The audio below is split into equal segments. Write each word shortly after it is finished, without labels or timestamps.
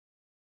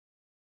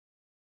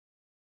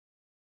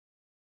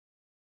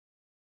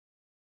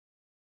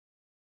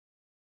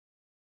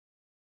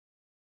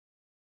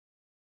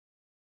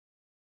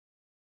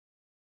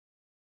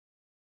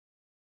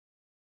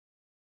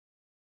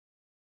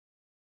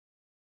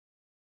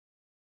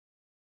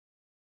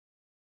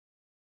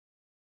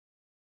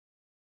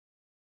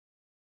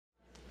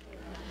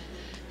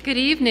Good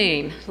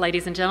evening,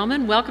 ladies and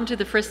gentlemen. Welcome to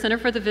the Frisch Center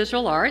for the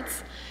Visual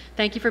Arts.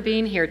 Thank you for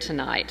being here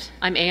tonight.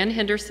 I'm Ann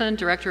Henderson,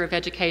 Director of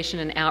Education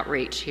and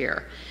Outreach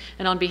here.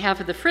 And on behalf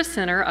of the Frisch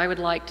Center, I would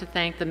like to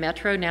thank the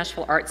Metro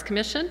Nashville Arts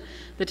Commission,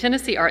 the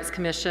Tennessee Arts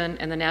Commission,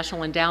 and the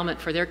National Endowment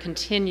for their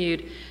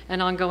continued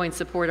and ongoing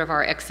support of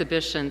our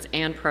exhibitions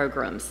and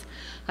programs.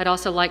 I'd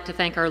also like to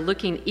thank our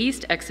Looking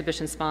East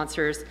exhibition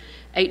sponsors,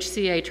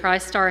 HCA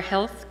TriStar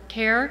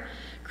Healthcare,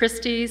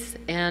 Christie's,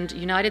 and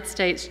United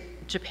States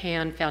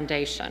Japan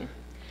Foundation.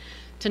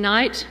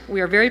 Tonight, we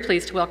are very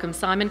pleased to welcome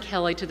Simon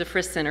Kelly to the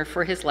Frisch Center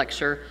for his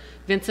lecture,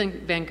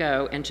 Vincent van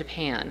Gogh in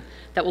Japan,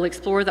 that will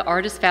explore the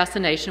artist's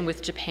fascination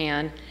with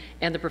Japan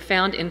and the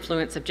profound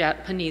influence of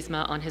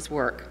japonisme on his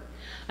work.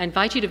 I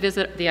invite you to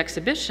visit the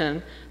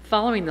exhibition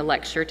following the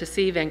lecture to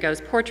see Van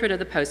Gogh's portrait of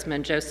the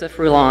postman, Joseph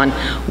Rouland,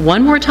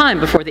 one more time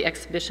before the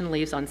exhibition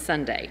leaves on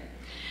Sunday.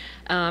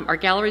 Our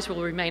galleries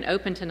will remain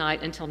open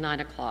tonight until 9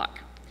 o'clock.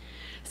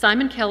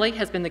 Simon Kelly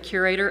has been the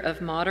curator of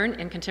modern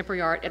and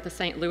contemporary art at the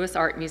St. Louis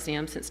Art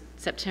Museum since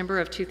September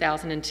of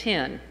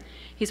 2010.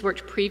 He's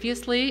worked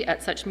previously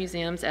at such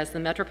museums as the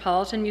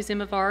Metropolitan Museum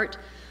of Art,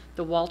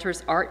 the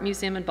Walters Art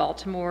Museum in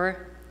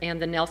Baltimore,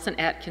 and the Nelson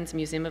Atkins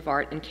Museum of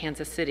Art in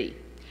Kansas City.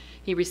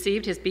 He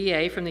received his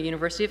BA from the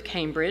University of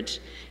Cambridge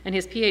and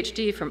his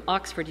PhD from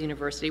Oxford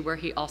University, where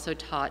he also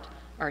taught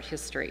art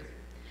history.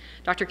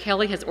 Dr.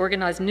 Kelly has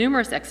organized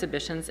numerous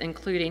exhibitions,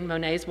 including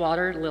Monet's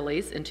Water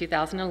Lilies in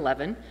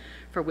 2011,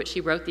 for which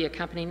he wrote the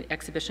accompanying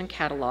exhibition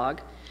catalog.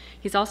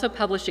 He's also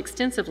published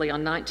extensively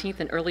on 19th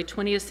and early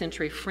 20th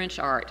century French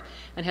art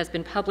and has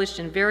been published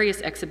in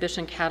various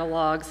exhibition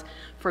catalogs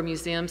for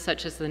museums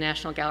such as the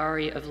National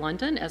Gallery of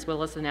London, as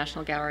well as the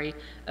National Gallery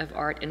of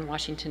Art in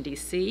Washington,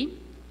 D.C.,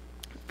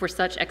 for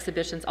such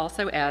exhibitions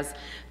also as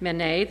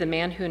Manet, the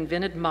Man Who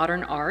Invented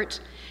Modern Art,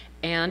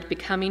 and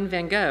Becoming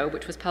Van Gogh,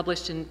 which was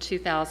published in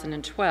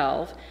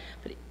 2012.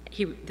 But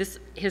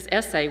his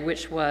essay,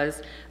 which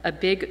was A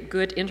Big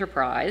Good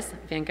Enterprise,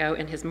 Van Gogh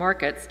and His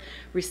Markets,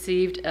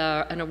 received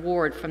an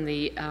award from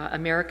the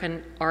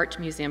American Art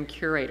Museum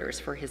curators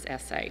for his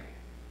essay.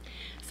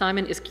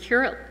 Simon is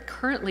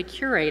currently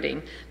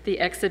curating the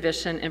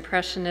exhibition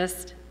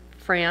Impressionist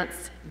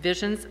France,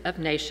 Visions of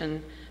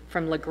Nation,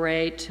 from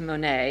Legray to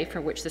Monet,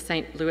 for which the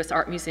St. Louis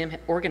Art Museum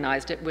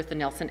organized it with the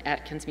Nelson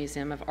Atkins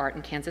Museum of Art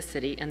in Kansas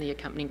City and the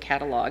accompanying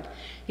catalog.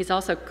 He's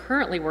also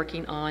currently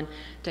working on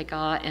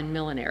Degas and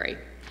Millinery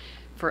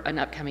for an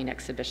upcoming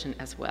exhibition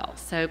as well.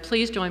 So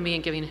please join me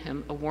in giving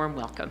him a warm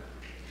welcome.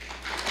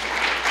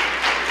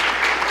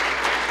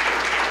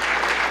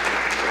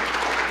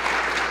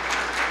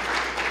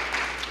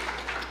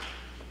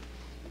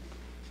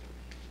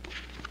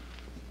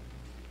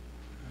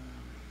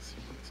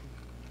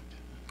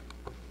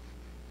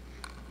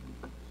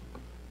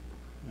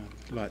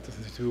 Light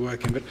doesn't seem to be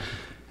working, but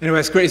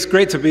anyway, it's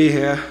great to be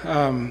here,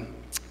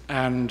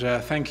 and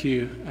thank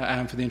you,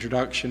 Anne, for the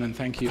introduction, and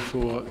thank you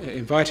for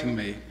inviting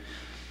me.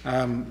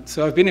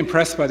 So I've been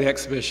impressed by the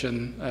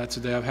exhibition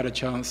today. I've had a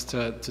chance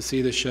to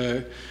see the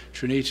show.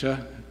 Trinita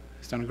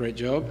has done a great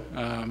job,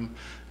 and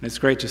it's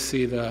great to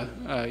see the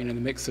the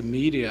mix of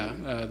media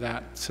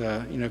that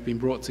have been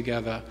brought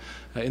together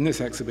in this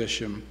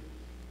exhibition.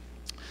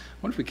 I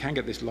wonder if we can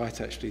get this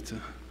light actually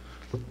to.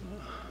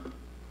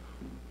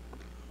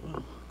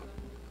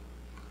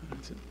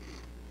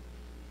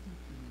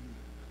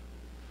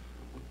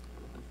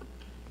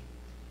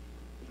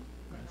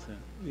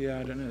 Yeah,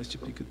 I don't know, it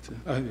should be good to...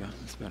 Oh, yeah,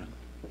 that's better.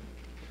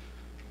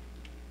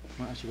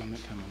 Well, actually, one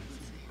minute, come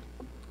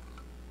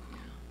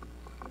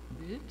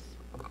on. Oops.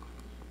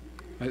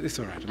 Oh, it's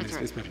all right, I mean,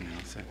 it's better now,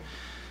 so...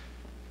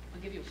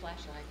 I'll give you a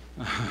flashlight.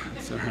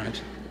 It's all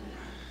right.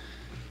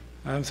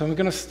 So I'm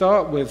going to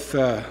start with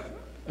a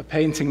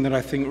painting that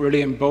I think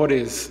really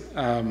embodies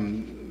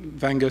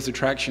Van Gogh's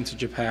attraction to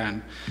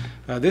Japan.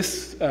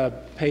 This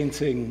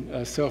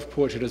painting,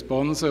 Self-Portrait as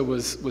Bonzo,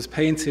 was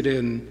painted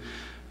in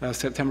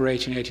September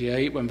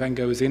 1888, when Van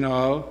Gogh was in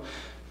Arles,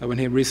 when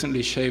he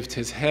recently shaved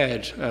his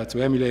head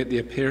to emulate the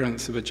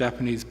appearance of a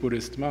Japanese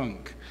Buddhist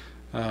monk,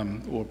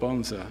 or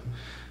bonze.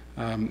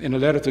 In a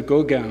letter to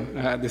Gauguin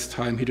at this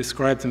time, he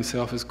described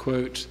himself as,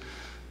 quote,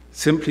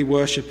 simply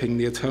worshipping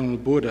the eternal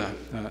Buddha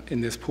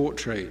in this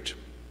portrait.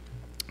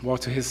 While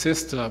to his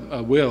sister,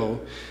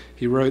 Will,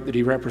 he wrote that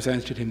he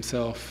represented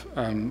himself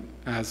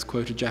as,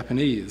 quote, a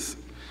Japanese.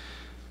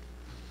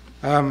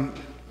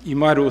 You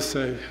might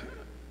also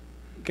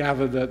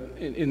gather that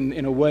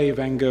in a way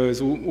Van Gogh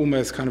has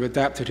almost kind of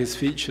adapted his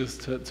features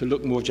to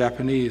look more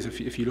Japanese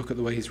if you look at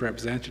the way he's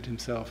represented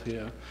himself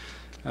here.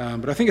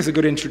 But I think it's a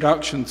good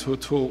introduction to a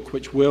talk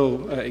which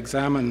will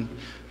examine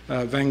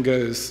Van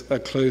Gogh's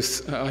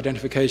close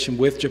identification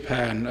with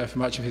Japan for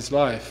much of his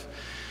life.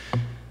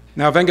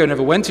 Now, Van Gogh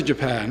never went to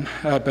Japan,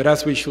 but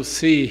as we shall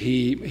see,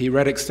 he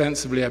read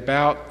extensively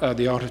about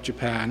the art of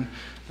Japan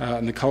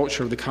and the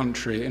culture of the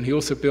country, and he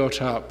also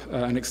built up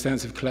an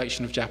extensive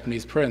collection of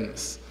Japanese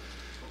prints.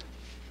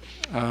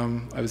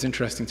 it was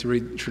interesting to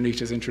read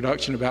Trinita's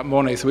introduction about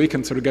Monet, so we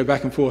can sort of go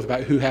back and forth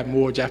about who had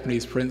more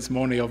Japanese prints,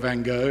 Monet or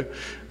Van Gogh,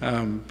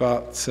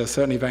 but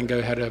certainly Van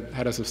Gogh had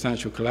a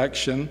substantial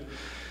collection.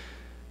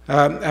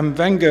 And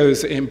Van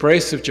Gogh's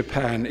embrace of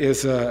Japan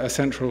is a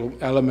central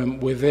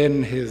element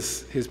within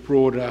his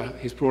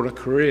broader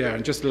career.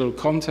 And just a little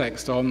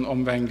context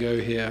on Van Gogh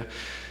here.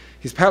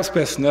 He's perhaps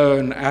best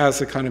known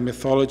as a kind of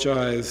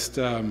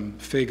mythologized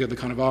figure, the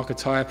kind of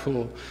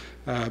archetypal,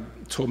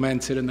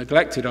 tormented and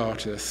neglected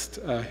artist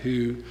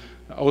who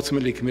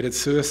ultimately committed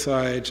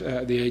suicide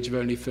at the age of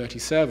only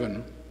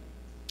 37.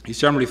 He's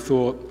generally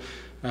thought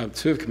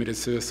to have committed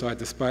suicide,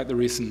 despite the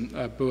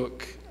recent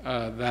book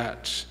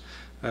that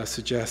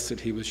suggests that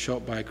he was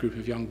shot by a group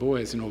of young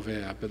boys in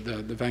Auvers. But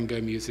the Van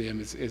Gogh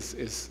Museum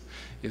is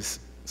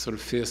sort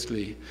of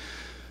fiercely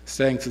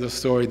staying to the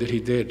story that he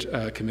did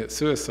commit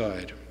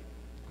suicide.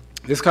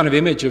 This kind of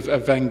image of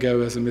Van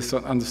Gogh as a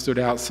misunderstood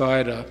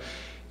outsider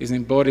is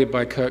embodied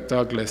by Kirk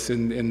Douglas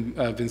in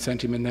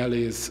Vincente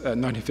Minnelli's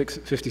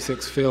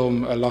 1956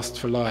 film, A Lust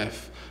for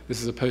Life.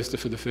 This is a poster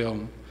for the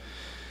film.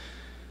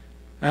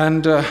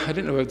 And I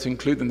didn't know whether to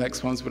include the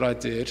next ones, but I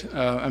did.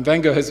 And Van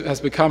Gogh has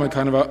become a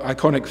kind of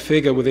iconic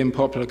figure within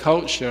popular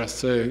culture.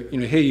 So,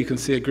 here you can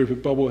see a group of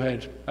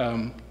bobblehead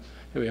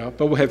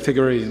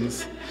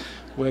figurines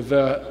with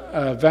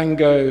Van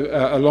Gogh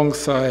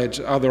alongside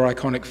other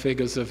iconic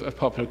figures of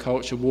popular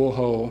culture,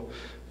 Warhol,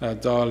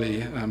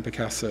 Dali, and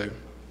Picasso.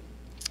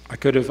 I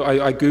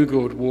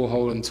Googled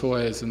Warhol and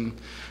toys, and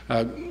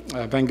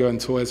Van Gogh and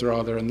toys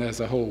rather, and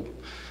there's a whole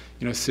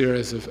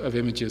series of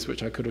images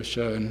which I could have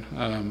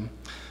shown,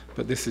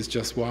 but this is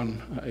just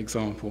one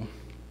example.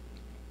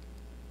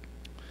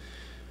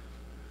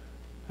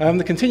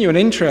 The continuing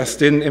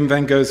interest in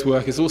Van Gogh's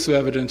work is also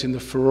evident in the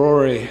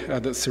furore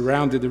that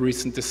surrounded the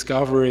recent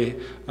discovery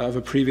of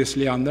a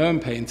previously unknown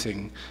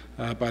painting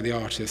by the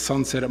artist,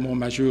 Sunset at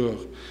Montmajour.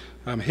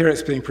 Here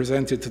it's being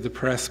presented to the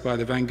press by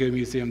the Van Gogh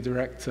Museum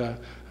director,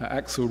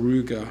 Axel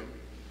Ruger.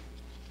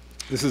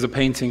 This is a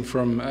painting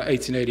from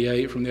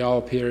 1888, from the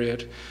Arles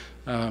period.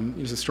 It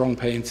was a strong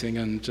painting,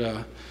 and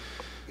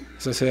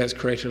as I say, it's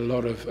created a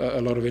lot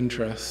of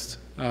interest.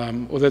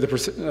 Although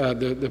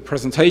the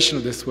presentation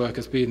of this work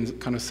has been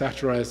kind of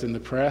satirized in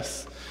the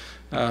press,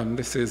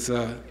 this is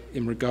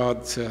in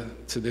regard to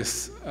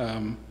this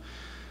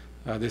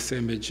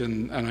image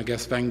and I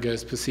guess Van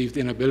Gogh's perceived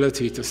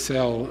inability to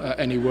sell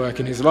any work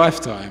in his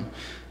lifetime.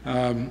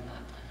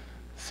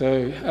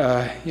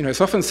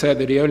 It's often said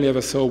that he only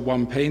ever sold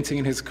one painting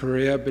in his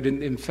career, but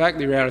in fact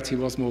the reality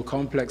was more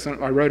complex.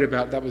 I wrote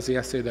about that was the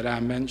essay that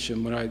Anne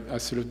mentioned when I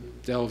sort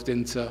of delved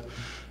into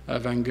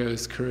Van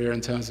Gogh's career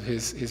in terms of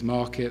his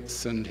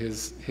markets and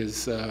his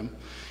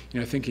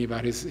thinking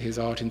about his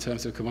art in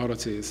terms of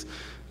commodities.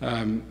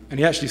 And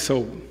he actually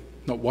sold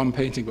not one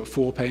painting but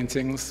 4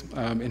 paintings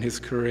in his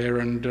career,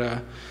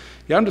 and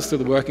he understood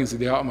the workings of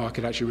the art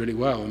market actually really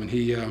well. I mean,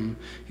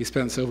 he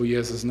spent several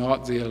years as an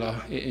art dealer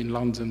in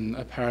London,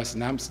 Paris,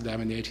 and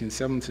Amsterdam in the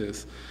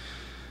 1870s.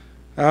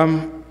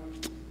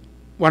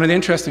 One of the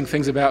interesting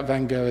things about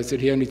Van Gogh is that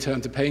he only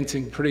turned to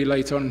painting pretty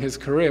late on in his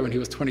career, when he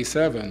was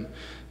 27.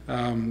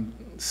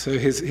 So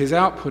his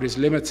output is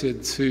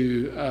limited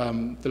to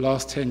the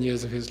last 10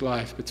 years of his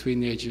life, between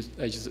the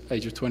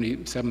age of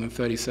 27 and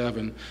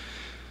 37.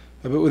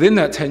 But within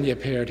that 10-year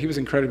period, he was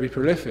incredibly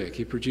prolific.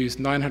 He produced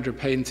 900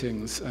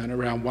 paintings and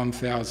around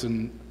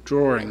 1,000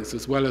 drawings,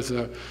 as well as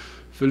a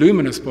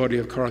voluminous body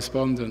of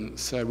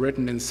correspondence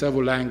written in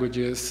several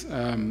languages,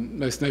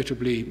 most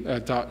notably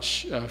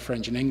Dutch,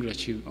 French, and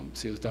English. He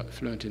obviously was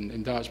fluent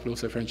in Dutch, but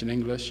also French and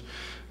English.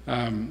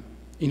 And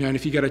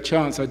if you get a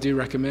chance, I do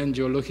recommend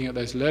you're looking at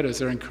those letters.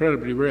 They're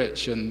incredibly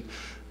rich, and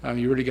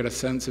you really get a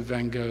sense of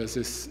Van Gogh as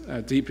this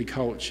deeply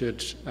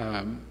cultured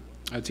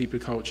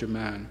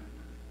man.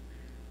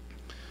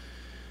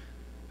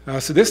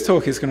 So this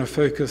talk is going to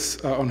focus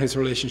on his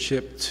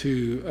relationship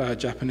to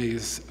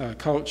Japanese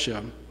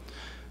culture.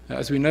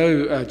 As we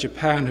know,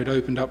 Japan had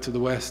opened up to the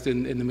West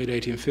in the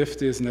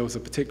mid-1850s, and there was a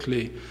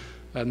particularly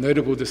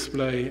notable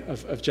display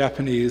of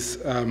Japanese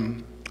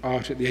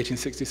art at the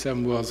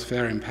 1867 World's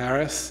Fair in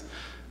Paris.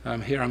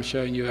 Here I'm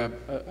showing you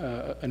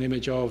an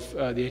image of the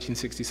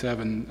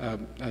 1867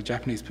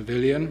 Japanese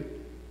pavilion.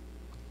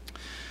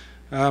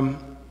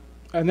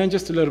 And then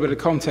just a little bit of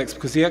context,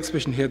 because the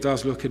exhibition here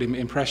does look at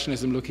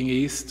Impressionism looking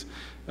east,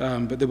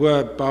 but there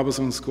were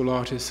Barbizon School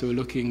artists who were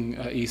looking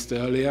east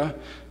earlier.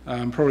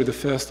 Probably the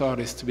first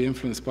artist to be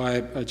influenced by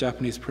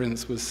Japanese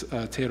prints was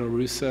Teodoro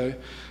Rousseau,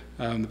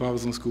 the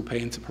Barbizon School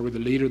painter, probably the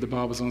leader of the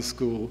Barbizon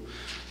School,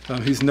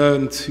 who's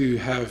known to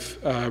have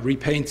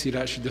repainted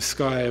actually the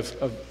sky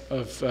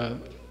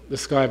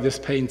of this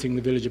painting,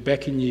 the village of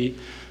Becquigny,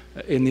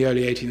 in the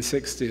early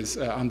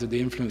 1860s under the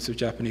influence of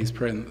Japanese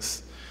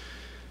prints.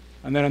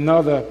 And then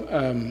another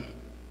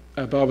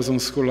Barbizon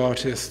School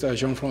artist,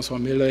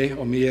 Jean-François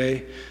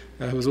Millet,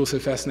 who was also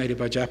fascinated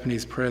by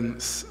Japanese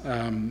prints,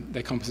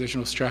 their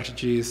compositional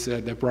strategies,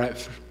 their bright,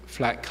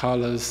 flat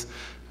colors,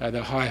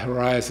 their high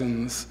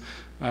horizons,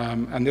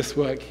 And this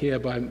work here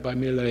by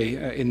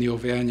Millet in the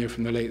Auvergne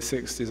from the late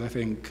 60s, I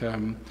think,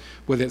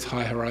 with its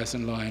high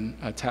horizon line,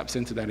 taps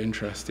into that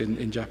interest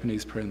in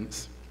Japanese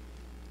prints.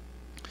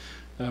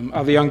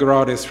 Other younger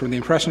artists from the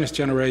Impressionist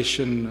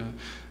generation,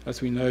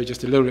 as we know,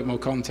 just a little bit more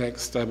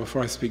context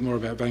before I speak more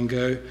about Van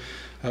Gogh,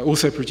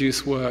 also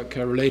produced work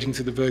relating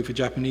to the vogue for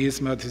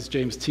japonisme. This is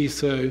James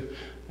Tissot,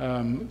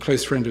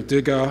 close friend of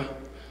Degas,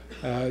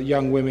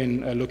 young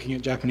women looking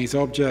at Japanese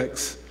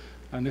objects.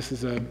 And this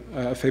is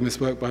a famous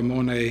work by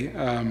Monet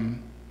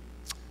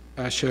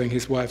showing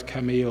his wife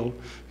Camille,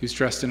 who's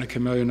dressed in a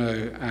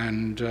kimono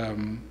and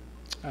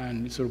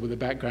sort of with a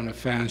background of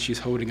fans, she's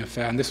holding a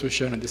fan. This was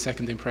shown at the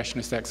Second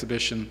Impressionist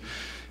exhibition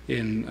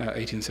in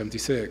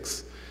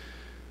 1876.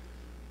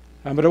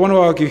 But I want to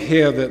argue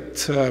here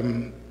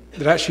that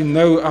actually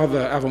no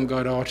other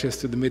avant-garde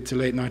artist of the mid to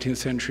late 19th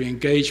century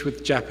engaged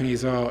with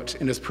Japanese art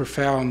in as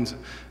profound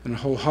and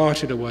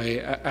wholehearted a way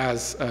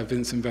as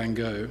Vincent van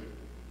Gogh.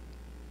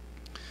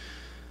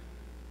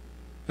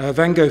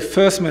 Van Gogh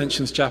first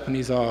mentions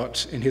Japanese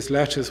art in his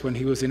letters when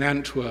he was in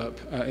Antwerp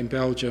in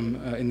Belgium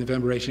in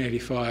November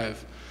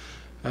 1885,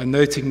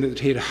 noting that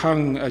he had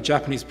hung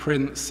Japanese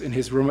prints in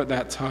his room at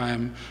that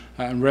time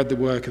and read the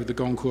work of the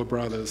Goncourt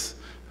brothers,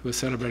 who were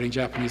celebrating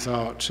Japanese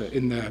art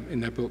in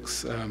their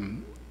books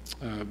in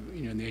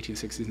the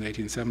 1860s and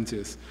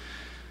 1870s.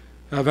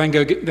 Van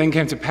Gogh then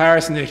came to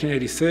Paris in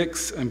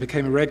 1886 and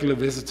became a regular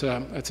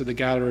visitor to the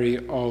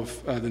gallery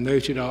of the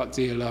noted art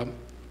dealer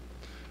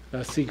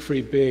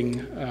Siegfried Bing,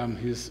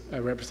 who's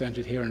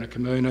represented here in a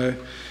kimono.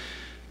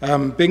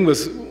 Bing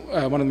was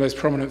one of the most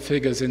prominent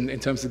figures in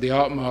terms of the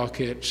art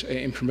market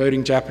in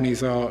promoting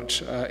Japanese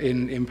art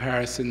in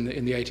Paris in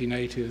the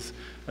 1880s.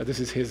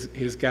 This is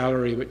his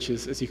gallery, which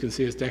is, as you can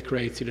see, is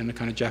decorated in a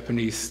kind of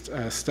Japanese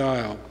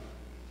style.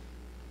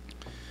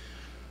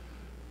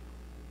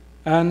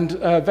 And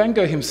Van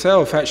Gogh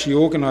himself actually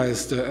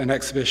organized an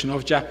exhibition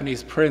of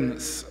Japanese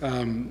prints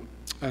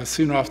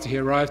soon after he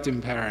arrived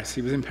in Paris.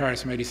 He was in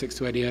Paris from 86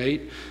 to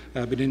 88,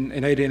 but in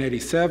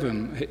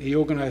 1887, he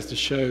organized a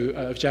show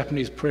of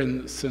Japanese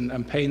prints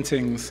and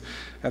paintings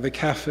at the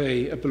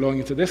cafe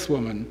belonging to this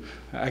woman,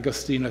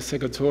 Agostina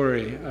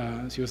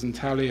Segatori. She was an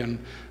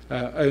Italian,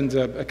 owned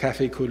a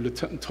cafe called Le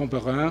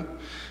Temperin.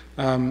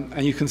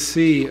 And you can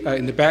see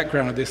in the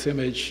background of this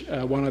image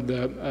one of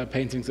the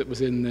paintings that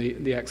was in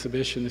the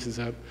exhibition. This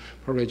is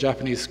probably a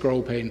Japanese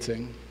scroll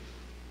painting.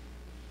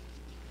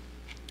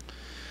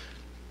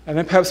 And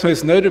then perhaps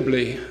most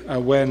notably,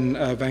 when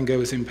Van Gogh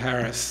was in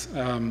Paris,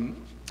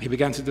 he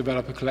began to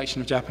develop a collection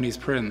of Japanese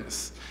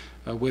prints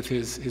with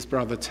his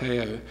brother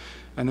Theo.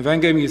 And the Van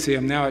Gogh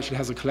Museum now actually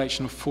has a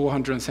collection of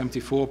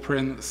 474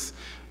 prints,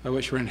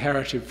 which were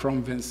inherited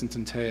from Vincent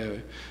and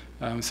Theo.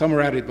 Some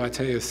were added by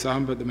Theo's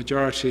son, but the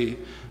majority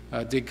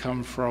did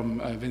come from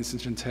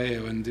Vincent and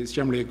Theo, and it's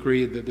generally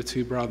agreed that the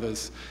two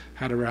brothers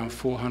had around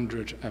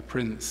 400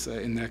 prints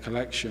in their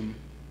collection.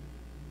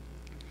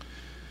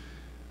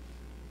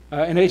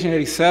 In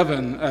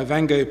 1887,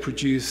 Van Gogh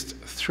produced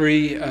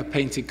 3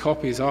 painted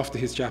copies after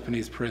his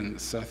Japanese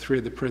prints, 3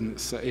 of the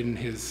prints in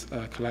his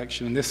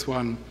collection. And this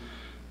one,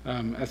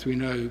 as we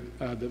know,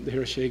 the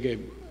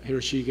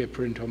Hiroshige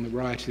print on the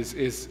right is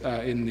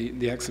in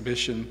the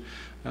exhibition.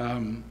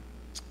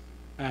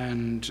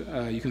 And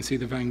you can see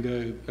the Van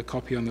Gogh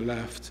copy on the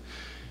left.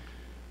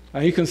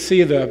 You can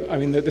see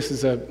this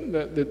is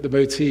the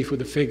motif with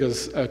the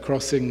figures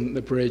crossing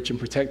the bridge and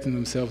protecting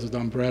themselves with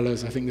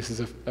umbrellas. I think this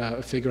is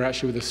a figure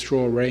actually with a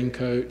straw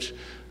raincoat,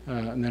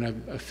 and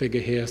then a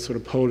figure here sort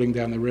of poling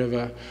down the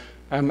river.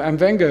 And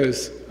Van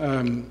Gogh's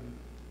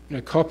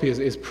copy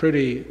is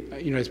pretty,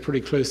 is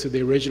pretty close to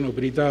the original,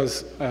 but he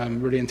does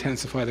really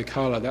intensify the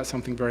color. That's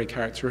something very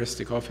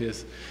characteristic of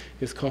his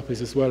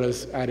copies, as well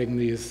as adding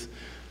these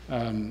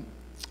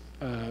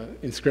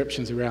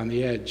inscriptions around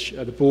the edge.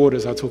 The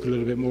borders, I'll talk a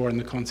little bit more in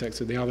the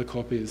context of the other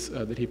copies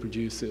that he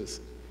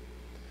produces.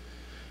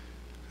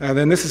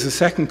 Then this is a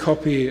second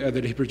copy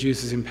that he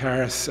produces in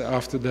Paris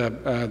after the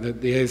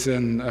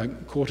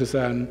Ezen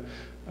courtesan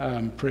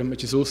print,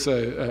 which is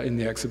also in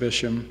the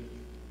exhibition.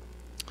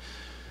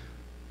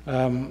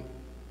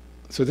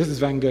 So this is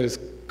Van Gogh's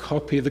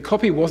copy. The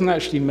copy wasn't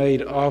actually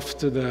made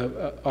after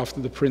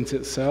the print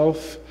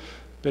itself,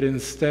 but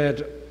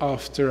instead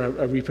after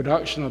a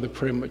reproduction of the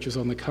print, which was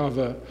on the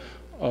cover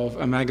of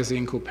a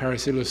magazine called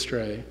Paris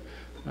Illustré.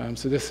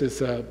 So this is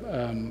the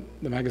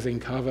magazine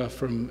cover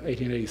from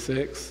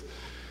 1886.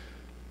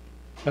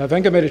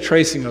 Van Gogh made a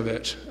tracing of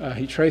it.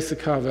 He traced the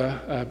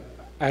cover,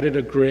 added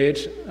a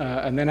grid,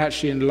 and then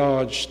actually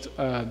enlarged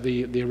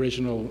the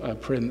original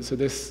print. So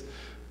this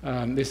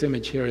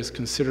image here is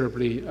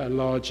considerably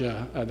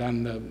larger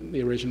than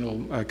the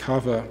original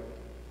cover.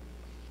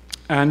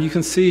 And you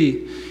can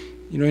see,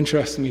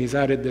 interestingly, he's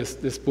added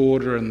this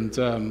border, and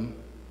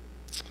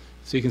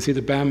so you can see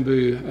the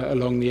bamboo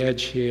along the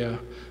edge here.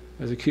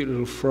 There's a cute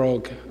little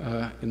frog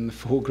in the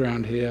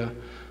foreground here.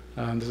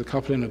 There's a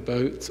couple in a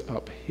boat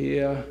up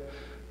here,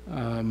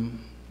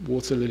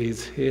 water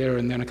lilies here,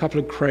 and then a couple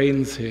of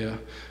cranes here,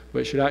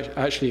 which are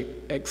actually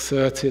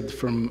excerpted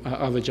from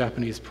other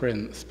Japanese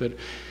prints. But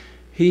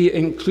He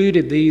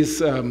included these,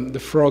 the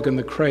frog and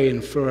the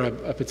crane, for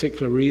a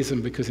particular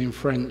reason, because in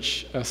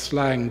French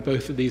slang,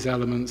 both of these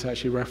elements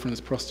actually reference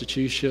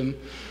prostitution,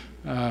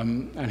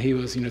 and he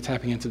was,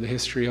 tapping into the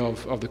history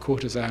of the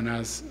courtesan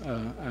as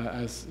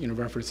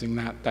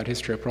referencing that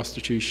history of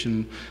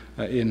prostitution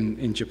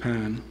in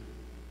Japan.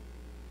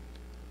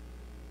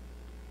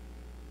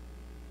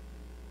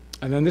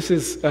 And then this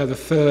is the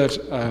third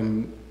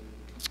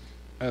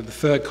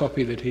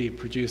copy that he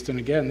produced, and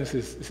again, this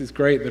is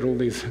great that all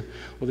these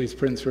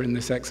prints are in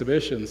this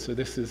exhibition. So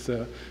this is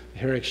the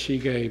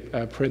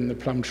Hiroshige print, the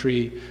plum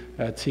tree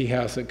tea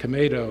house at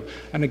Kamedo,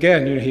 and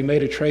again, he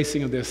made a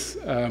tracing of this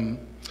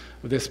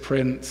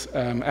print,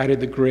 added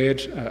the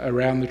grid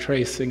around the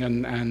tracing,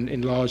 and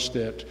enlarged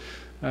it.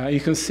 You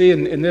can see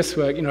in this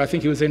work, I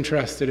think he was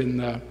interested in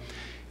the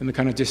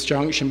kind of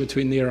disjunction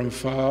between near and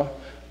far.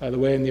 The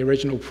way in the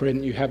original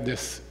print you have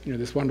this,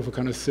 this wonderful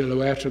kind of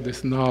silhouette of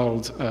this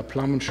gnarled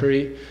plum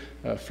tree,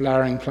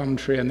 flowering plum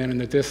tree, and then in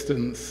the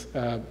distance,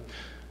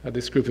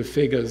 this group of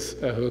figures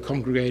who are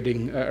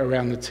congregating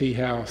around the tea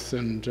house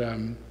and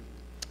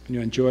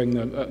enjoying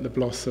the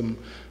blossom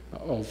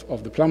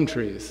of the plum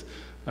trees.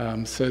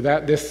 So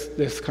that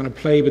this kind of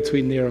play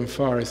between near and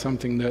far is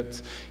something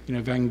that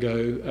Van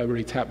Gogh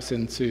really taps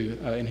into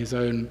in his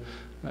own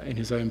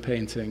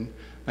painting.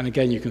 And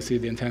again, you can see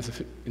the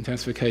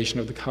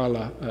intensification of the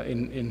color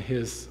in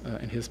his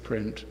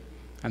print,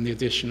 and the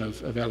addition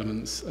of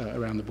elements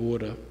around the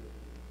border.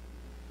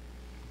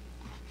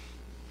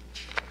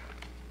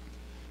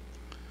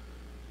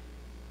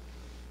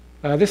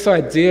 This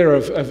idea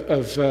of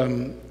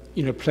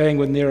playing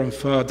with near and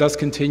far does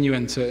continue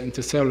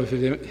into several of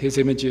his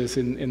images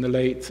in the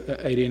late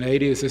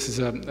 1880s. This is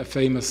a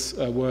famous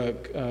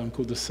work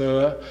called The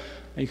Sower.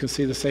 And you can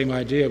see the same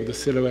idea with the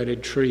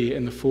silhouetted tree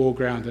in the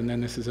foreground, and then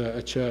this is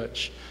a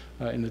church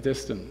in the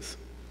distance.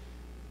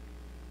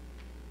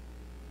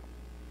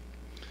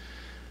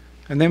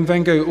 And then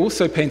Van Gogh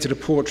also painted a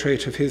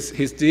portrait of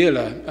his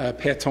dealer,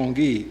 Père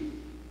Tanguy,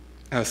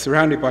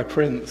 surrounded by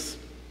prints,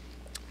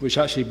 which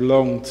actually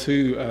belonged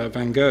to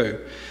Van Gogh.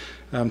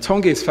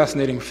 Tanguy is a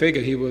fascinating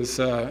figure. He was,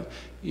 Van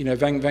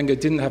Gogh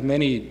didn't have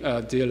many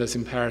dealers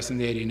in Paris in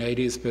the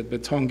 1880s, but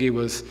Tanguy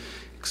was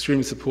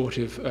extremely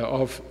supportive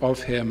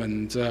of him,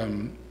 and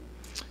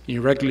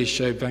regularly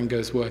showed Van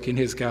Gogh's work in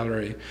his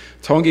gallery.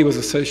 Tanguy was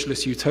a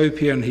socialist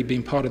utopian. He'd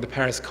been part of the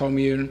Paris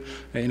Commune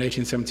in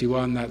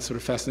 1871. That sort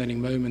of fascinating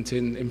moment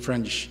in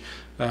French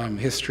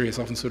history is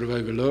often sort of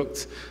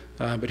overlooked.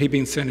 But he'd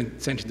been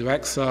sent into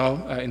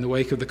exile in the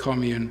wake of the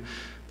Commune,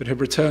 but had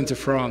returned to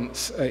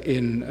France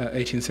in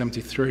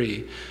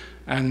 1873.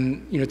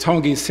 And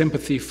Tanguy's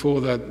sympathy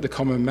for the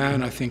common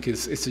man, I think,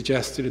 is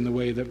suggested in the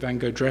way that Van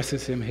Gogh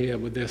dresses him here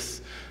with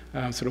this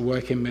sort of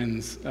working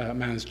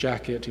man's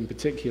jacket in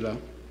particular.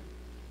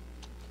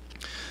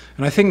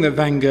 And I think that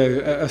Van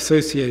Gogh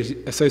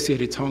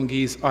associated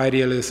Tanguy's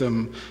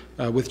idealism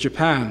with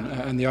Japan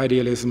and the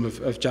idealism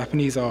of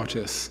Japanese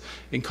artists,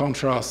 in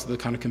contrast to the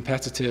kind of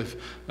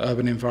competitive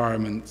urban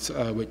environment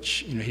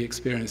which he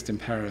experienced in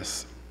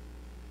Paris.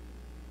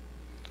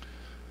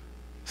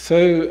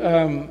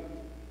 So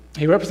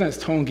he represents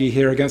Tanguy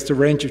here against a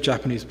range of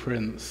Japanese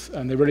prints,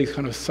 and they really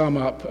kind of sum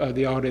up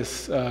the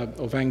artist's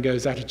or Van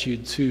Gogh's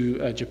attitude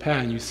to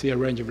Japan. You see a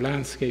range of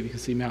landscape. You can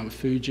see Mount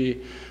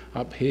Fuji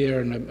up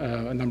here, and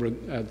a number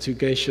of two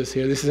geishas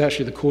here. This is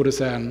actually the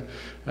courtesan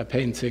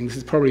painting. This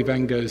is probably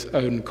Van Gogh's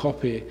own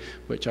copy,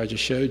 which I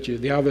just showed you.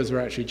 The others are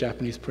actually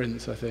Japanese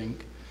prints, I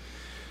think.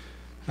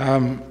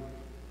 And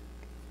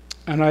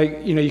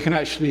you can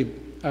actually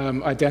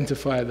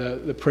identify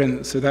the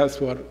print. So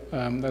that's what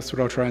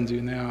I'll try and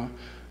do now.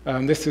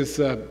 This is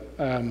two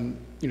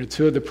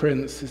of the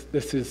prints.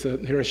 This is a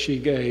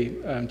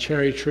Hiroshige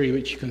cherry tree,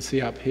 which you can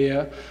see up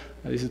here.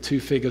 These are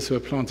two figures who are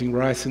planting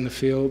rice in the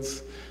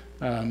fields.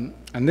 And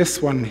this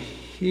one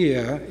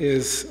here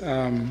is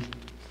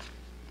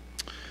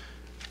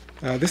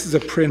this is a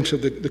print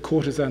of the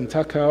courtesan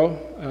Takao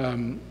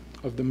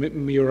of the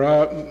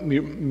Mirai,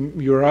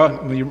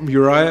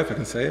 if I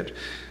can say it,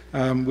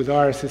 with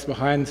irises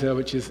behind her,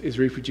 which is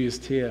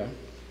reproduced here.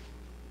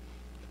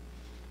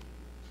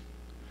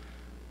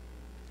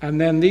 And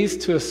then these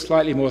two are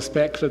slightly more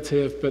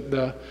speculative, but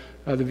the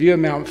view of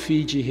Mount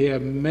Fuji here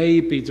may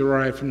be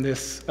derived from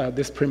this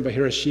print by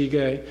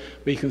Hiroshige,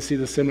 where you can see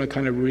the similar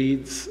kind of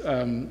reeds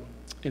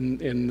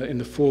in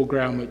the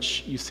foreground,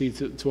 which you see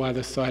to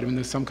either side. I mean,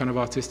 there's some kind of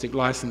artistic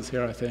license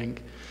here, I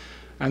think.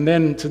 And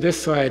then to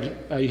this side,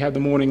 you have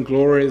the Morning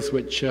Glories,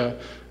 which are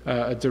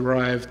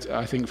derived,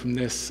 I think, from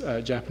this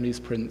Japanese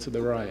print to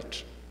the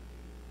right.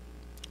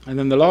 And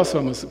then the last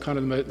one was kind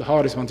of the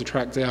hardest one to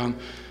track down.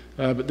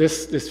 But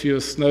this view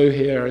of snow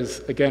here is,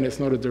 again, it's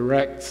not a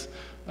direct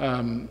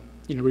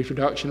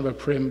reproduction of a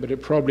print, but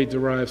it probably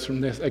derives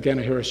from this, again,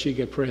 a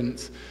Hiroshige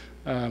print,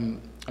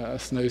 a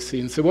snow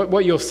scene. So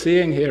what you're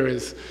seeing here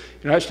is,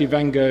 actually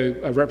Van Gogh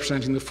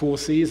representing the four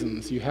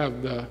seasons. You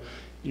have the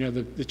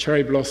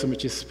cherry blossom,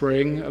 which is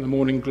spring, and the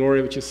morning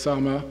glory, which is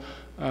summer,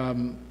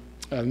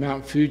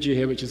 Mount Fuji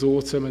here, which is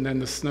autumn, and then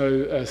the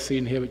snow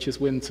scene here, which is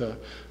winter.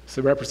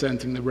 So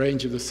representing the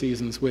range of the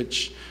seasons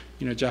which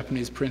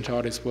Japanese print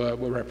artists were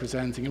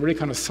representing, and really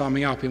kind of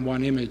summing up in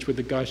one image with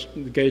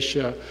the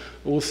geisha,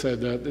 also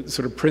the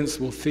sort of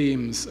principal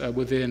themes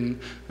within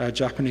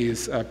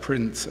Japanese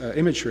print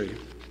imagery.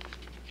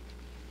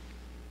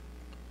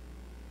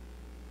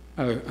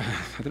 Oh,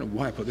 I don't know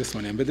why I put this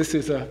one in, but this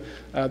is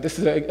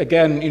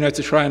again,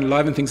 to try and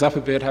liven things up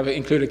a bit,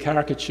 include a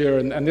caricature,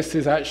 and this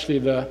is actually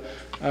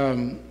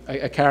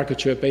a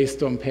caricature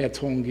based on Père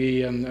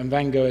Tanguy, and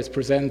Van Gogh is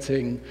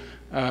presenting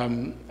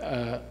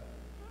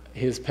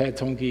his Père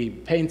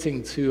Tanguy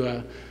painting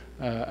to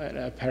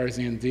a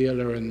Parisian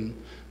dealer, and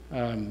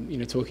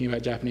talking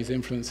about Japanese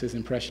influences,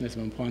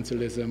 Impressionism and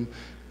Pointillism,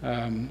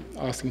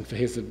 asking for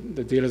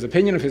the dealer's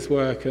opinion of his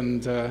work,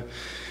 and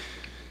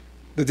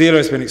the dealer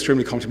has been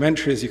extremely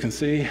complimentary, as you can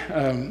see,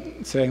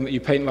 saying that you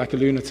paint like a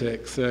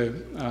lunatic. So,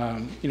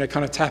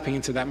 kind of tapping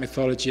into that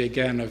mythology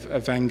again of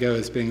Van Gogh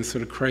as being a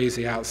sort of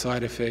crazy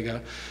outsider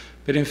figure.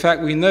 But in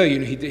fact, we know,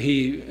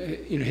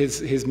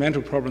 his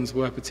mental problems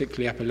were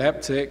particularly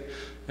epileptic,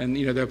 and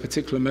there were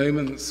particular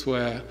moments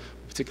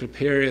particular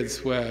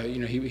periods where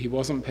he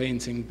wasn't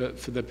painting, but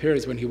for the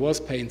periods when he was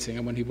painting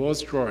and when he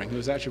was drawing, he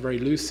was actually very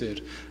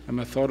lucid and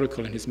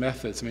methodical in his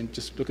methods. I mean,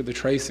 just look at the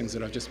tracings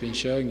that I've just been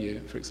showing you,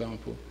 for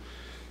example.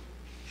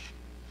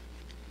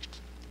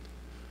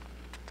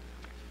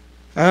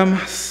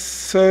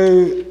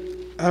 So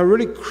a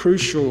really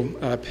crucial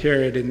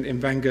period in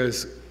Van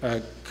Gogh's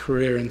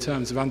career in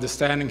terms of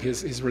understanding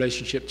his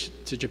relationship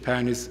to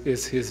Japan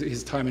is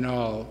his time in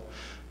Arles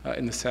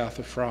in the south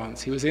of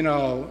France. He was in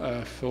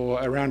Arles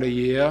for around a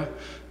year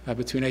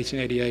between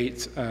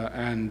 1888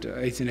 and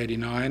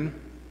 1889.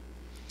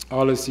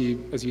 Arles,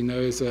 as you know,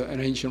 is an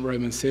ancient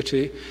Roman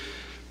city.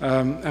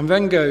 And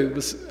Van Gogh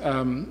was,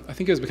 I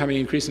think he was becoming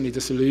increasingly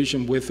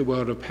disillusioned with the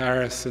world of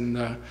Paris and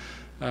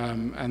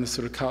the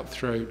sort of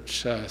cutthroat,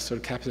 sort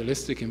of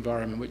capitalistic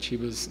environment which he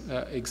was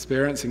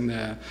experiencing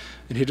there.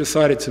 And he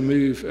decided to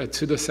move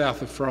to the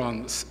south of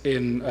France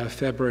in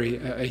February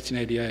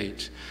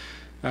 1888.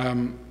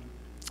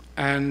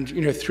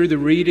 And through the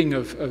reading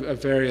of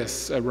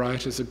various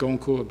writers, the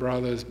Goncourt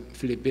brothers,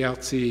 Philippe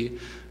Berti,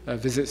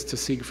 visits to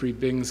Siegfried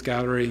Bing's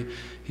gallery,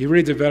 he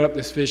really developed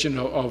this vision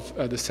of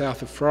the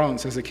south of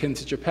France as akin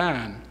to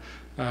Japan,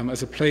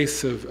 as a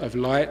place of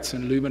light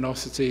and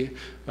luminosity,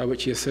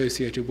 which he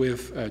associated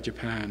with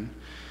Japan.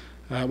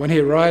 When he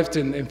arrived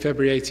in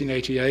February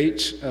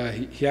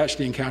 1888, he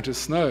actually encountered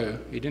snow.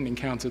 He didn't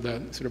encounter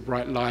the sort of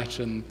bright light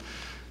and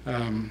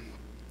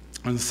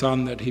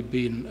sun that he'd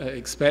been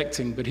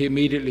expecting, but he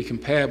immediately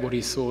compared what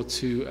he saw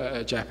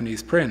to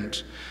Japanese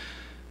print.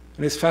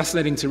 And it's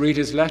fascinating to read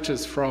his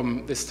letters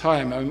from this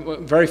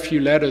time. Very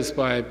few letters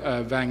by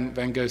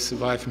Van Gogh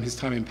survive from his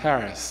time in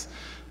Paris.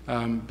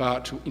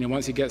 But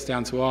once he gets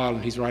down to Arles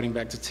and he's writing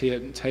back to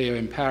Théo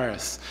in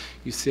Paris,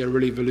 you see a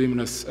really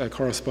voluminous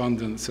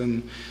correspondence.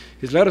 And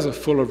his letters are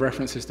full of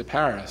references to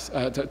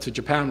to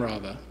Japan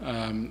rather.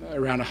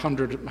 Around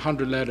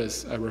 100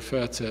 letters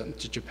refer to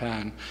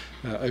Japan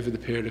over the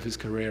period of his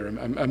career,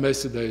 and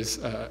most of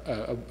those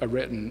are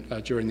written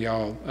during the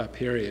Arles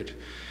period.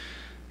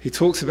 He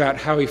talks about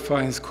how he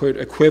finds, quote,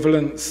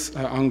 equivalents,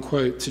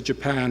 unquote, to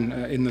Japan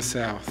in the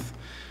South.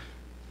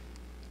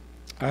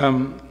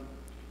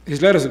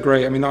 His letters are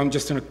great. I mean, I'm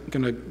just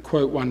going to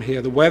quote one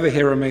here. The weather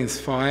here remains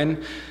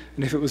fine,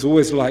 and if it was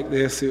always like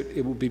this,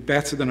 it will be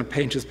better than a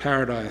painter's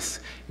paradise.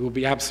 It will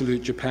be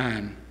absolute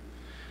Japan.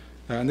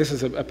 And this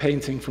is a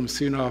painting from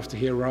soon after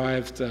he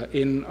arrived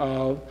in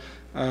Arles,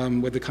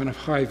 with the kind of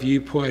high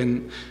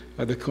viewpoint,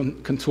 the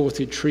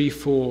contorted tree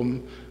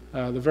form,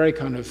 the very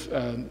kind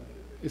of,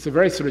 it's a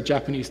very sort of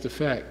Japanese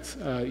effect,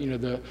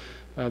 the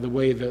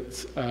way that,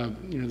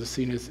 the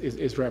scene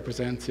is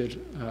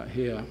represented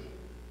here.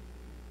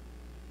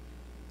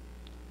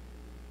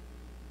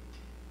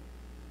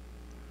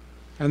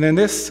 And then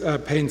this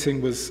painting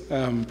was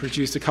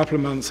produced a couple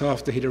of months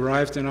after he'd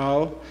arrived in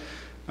Arles.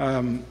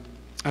 And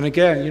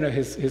again,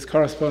 his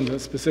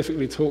correspondence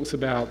specifically talks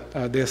about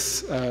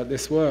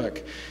this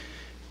work.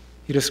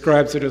 He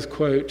describes it as,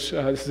 quote,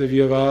 this is a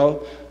view of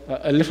Arles,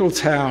 a little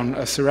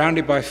town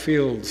surrounded by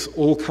fields,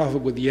 all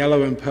covered with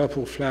yellow and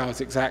purple flowers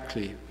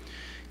exactly.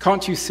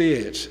 Can't you see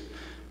it?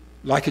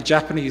 Like a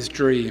Japanese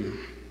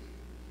dream.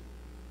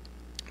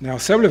 Now,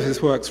 several of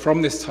his works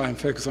from this time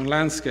focus on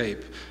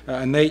landscape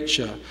and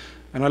nature.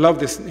 And I love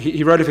this.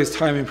 He wrote of his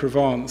time in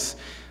Provence.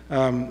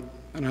 Again,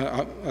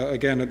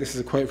 this is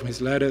a quote from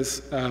his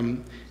letters.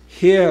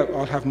 Here,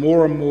 I'll have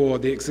more and more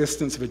the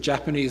existence of a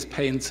Japanese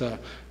painter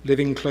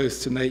living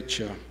close to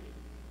nature.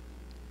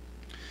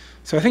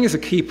 So I think it's a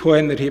key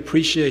point that he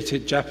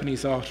appreciated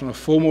Japanese art on a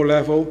formal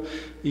level.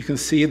 You can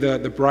see the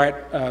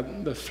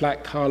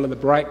flat color, the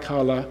bright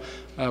color,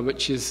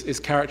 which is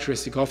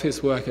characteristic of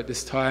his work at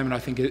this time, and I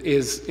think it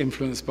is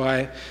influenced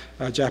by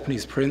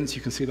Japanese prints.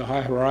 You can see the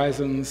high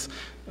horizons.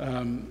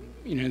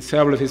 In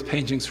several of his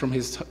paintings from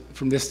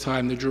this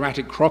time, the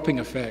dramatic cropping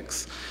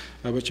effects,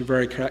 which are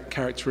very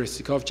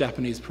characteristic of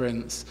Japanese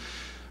prints.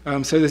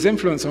 So there's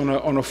influence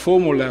on a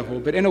formal level,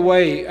 but in a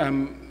way,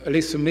 at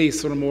least for me,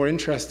 sort of more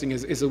interesting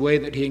is the way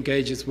that he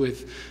engages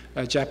with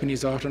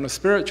Japanese art on a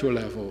spiritual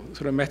level,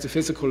 sort of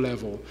metaphysical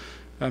level.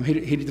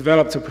 He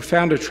developed a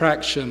profound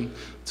attraction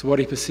to what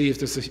he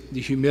perceived as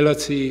the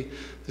humility,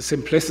 the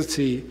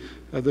simplicity,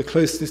 the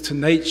closeness to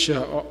nature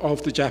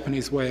of the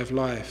Japanese way of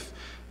life,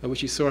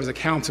 which he saw as a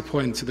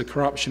counterpoint to the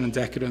corruption and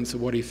decadence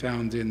of what he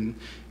found in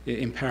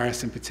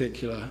Paris in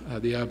particular,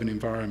 the urban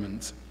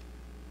environment.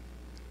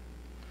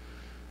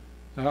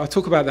 I'll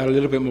talk about that a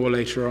little bit more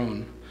later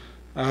on.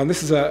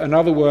 This is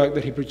another work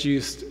that he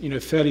produced,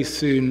 fairly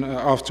soon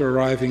after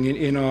arriving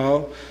in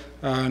Arles.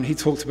 And he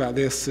talked about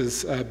this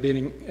as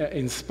being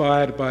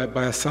inspired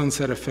by a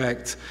sunset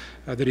effect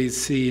that he'd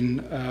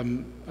seen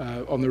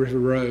on the River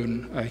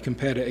Rhone. He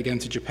compared it again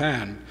to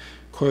Japan.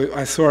 Quote,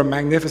 "I saw a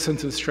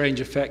magnificent and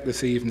strange effect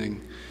this evening.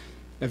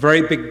 A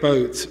very big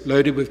boat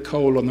loaded with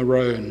coal on the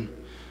Rhone,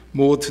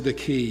 moored to the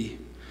quay.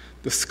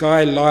 The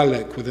sky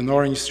lilac with an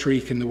orange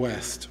streak in the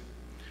west.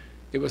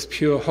 It was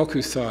pure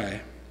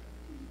hokusai."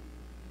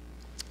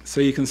 So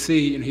you can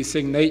see, he's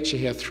seeing nature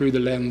here through the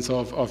lens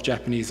of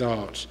Japanese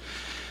art.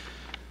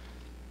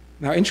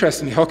 Now,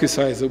 interestingly,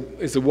 hokusai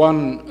is the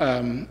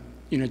one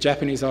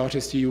Japanese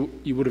artist you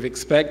would have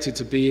expected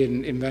to be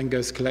in Van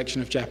Gogh's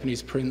collection of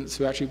Japanese prints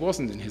who actually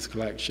wasn't in his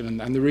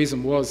collection. And the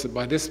reason was that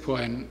by this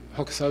point,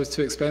 hokusai was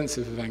too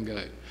expensive for Van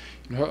Gogh.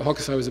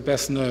 Hokusai was the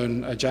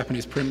best-known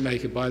Japanese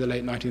printmaker by the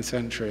late 19th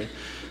century.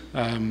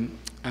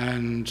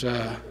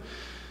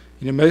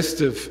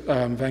 Most of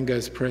Van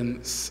Gogh's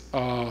prints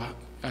are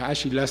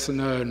actually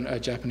lesser-known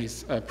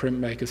Japanese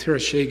printmakers.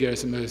 Hiroshige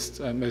is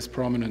the most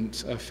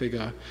prominent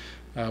figure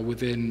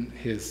within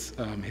his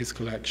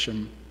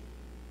collection.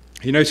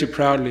 He noted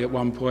proudly at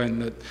one point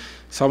that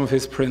some of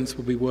his prints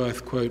would be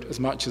worth, quote, as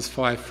much as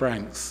 5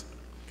 francs,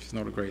 which is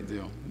not a great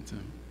deal.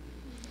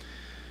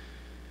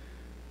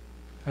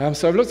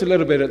 So I've looked a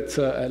little bit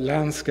at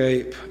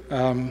landscape,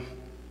 and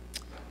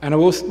I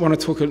also want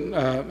to talk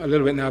a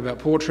little bit now about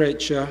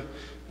portraiture.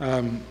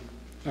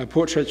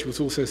 Portraiture was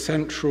also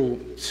central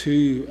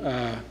to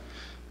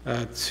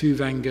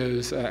Van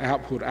Gogh's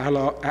output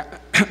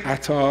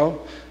at Arles.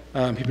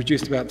 He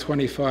produced about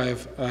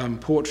 25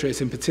 portraits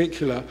in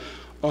particular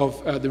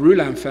of the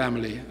Roulin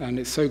family, and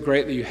it's so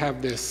great that you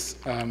have this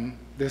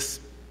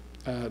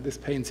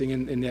painting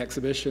in the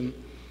exhibition.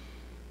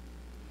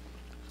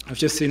 I've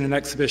just seen an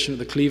exhibition at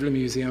the Cleveland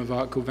Museum of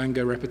Art called Van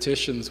Gogh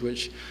Repetitions,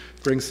 which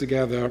brings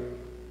together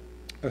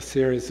a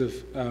series of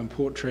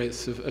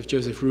portraits of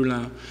Joseph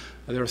Roulin.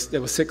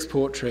 There were 6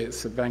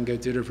 portraits that Van Gogh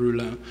did of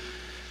Roulin.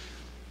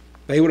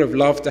 They would have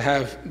loved to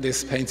have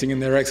this painting in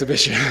their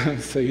exhibition,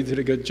 so you did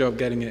a good job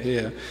getting it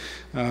here.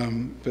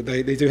 But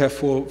they do have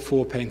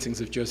four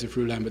paintings of Joseph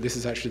Roulin, but this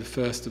is actually the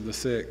first of the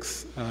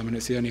 6, and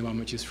it's the only one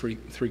which is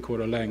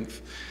three-quarter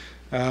length.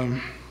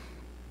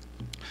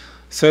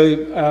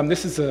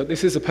 This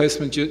is a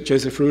postman,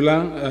 Joseph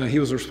Roulin. He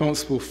was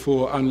responsible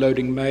for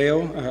unloading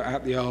mail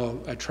at the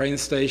Arles train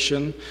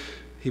station.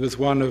 He was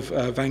one of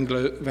Van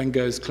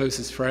Gogh's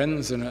closest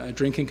friends and a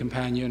drinking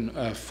companion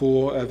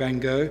for Van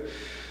Gogh.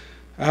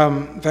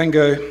 Van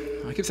Gogh,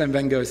 I keep saying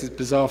Van Gogh, it's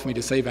bizarre for me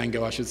to say Van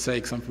Gogh, I should say,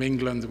 because I'm from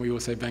England and we all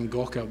say Van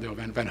Gogh out there, or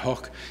Van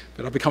Gogh,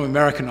 but I've become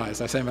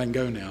Americanized, I say Van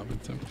Gogh now.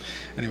 But,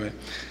 anyway,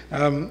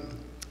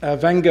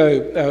 Van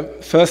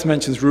Gogh first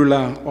mentions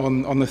Roulin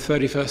on the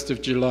 31st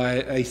of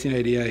July,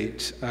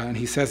 1888, and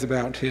he says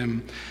about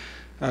him,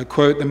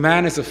 quote, "The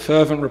man is a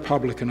fervent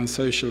Republican and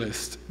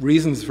socialist,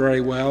 reasons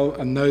very well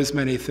and knows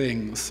many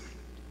things."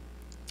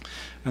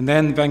 And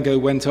then Van Gogh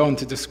went on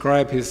to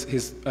describe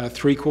his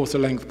three-quarter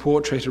length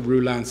portrait of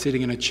Roulin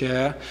sitting in a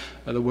chair,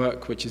 the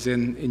work which is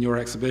in your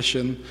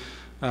exhibition.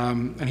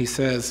 And he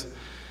says,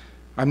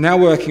 "I'm now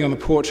working on the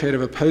portrait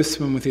of a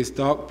postman with his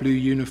dark blue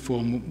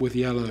uniform with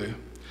yellow,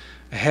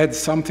 a head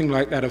something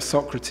like that of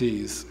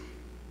Socrates,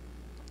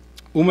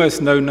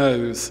 almost no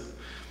nose,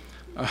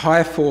 a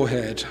high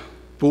forehead,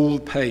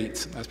 bald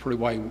pate," that's probably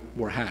why he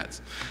wore a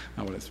hat.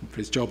 Oh, well, it's for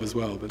his job as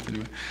well, but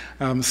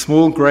anyway.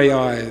 "Small grey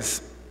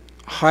eyes,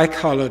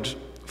 high-coloured,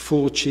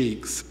 full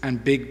cheeks,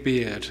 and big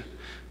beard,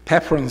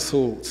 pepper and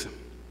salt,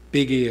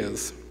 big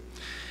ears.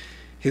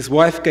 His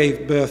wife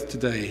gave birth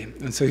today,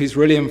 and so he's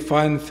really in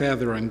fine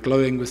feather and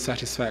glowing with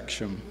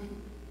satisfaction."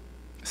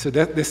 So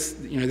this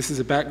is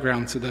a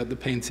background to the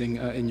painting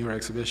in your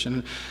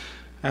exhibition.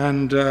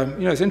 And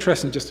it's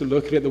interesting just to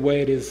look at it, the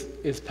way it is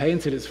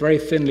painted. It's very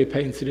thinly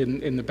painted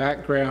in the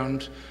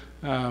background.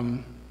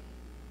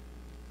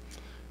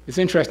 It's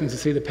interesting to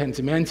see the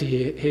pentimenti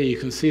here. You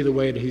can see the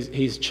way that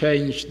he's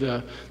changed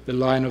the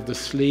line of the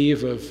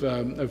sleeve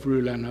of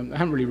Roulin. I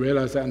hadn't really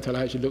realized that until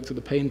I actually looked at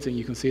the painting.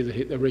 You can see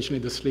that originally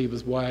the sleeve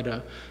was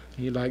wider.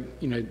 He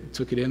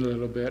took it in a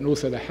little bit. And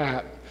also the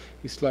hat,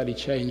 he slightly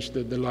changed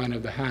the line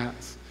of the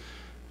hats.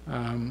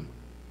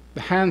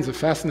 The hands are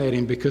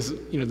fascinating because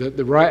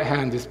the right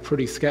hand is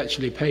pretty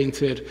sketchily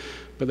painted,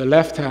 but the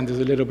left hand is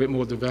a little bit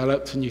more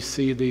developed, and you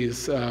see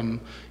these,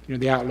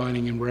 the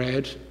outlining in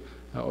red,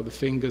 or the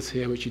fingers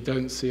here, which you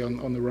don't see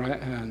on the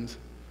right hand.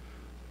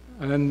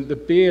 And then the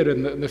beard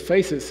and the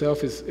face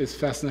itself is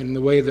fascinating.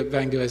 The way that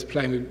Van Gogh is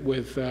playing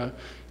with the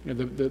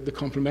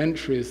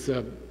complementaries.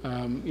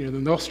 The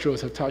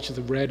nostrils have touches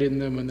of red in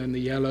them, and then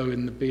the yellow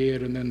in the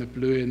beard, and then the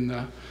blue in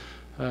the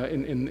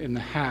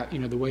hat.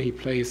 The way he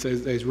plays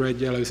those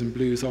red, yellows, and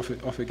blues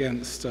off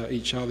against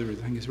each other, I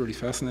think is really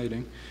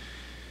fascinating.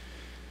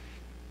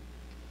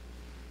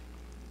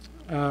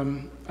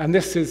 And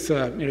this is,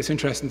 it's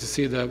interesting to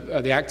see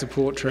the actor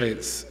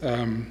portraits,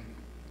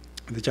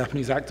 the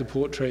Japanese actor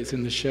portraits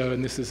in the show.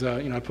 And this is,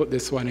 I put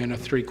this one in a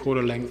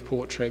 3/4 length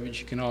portrait, which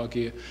you can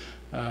argue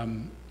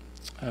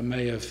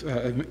may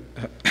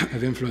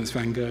have influenced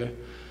Van Gogh.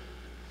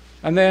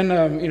 And then,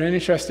 an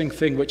interesting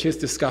thing, which is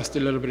discussed a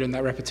little bit in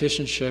that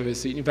repetition show,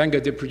 is that Van Gogh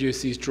did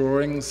produce these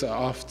drawings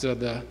after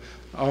the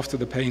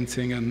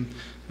painting, and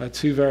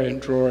two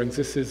variant drawings.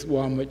 This is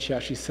one which he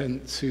actually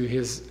sent to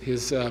his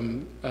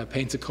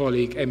painter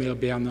colleague Émile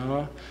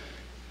Bernard.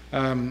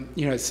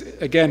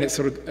 It's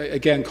sort of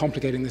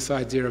complicating this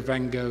idea of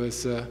Van Gogh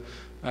as a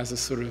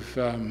sort of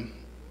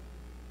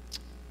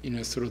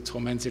sort of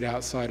tormented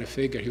outsider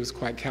figure. He was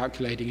quite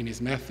calculating in his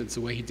methods,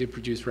 the way he did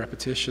produce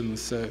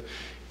repetitions. So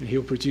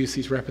he'll produce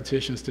these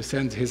repetitions to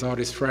send to his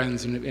artist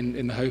friends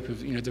in the hope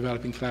of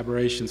developing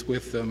collaborations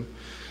with them.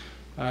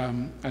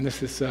 And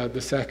this is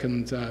the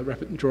second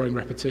drawing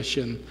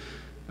repetition,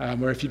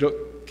 where if you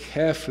look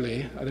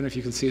carefully, I don't know if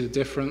you can see the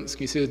difference.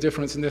 Can you see the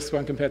difference in this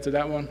one compared to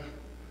that one?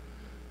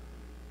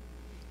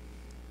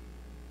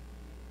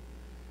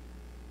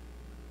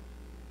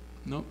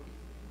 No?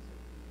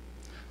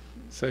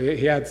 So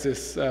he adds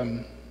this,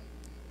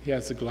 he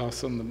adds the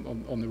glass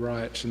on the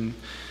right, and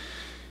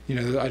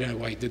I don't know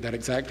why he did that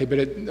exactly,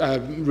 but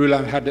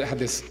Roulin had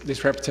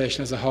this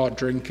reputation as a hard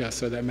drinker,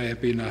 so there may have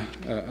been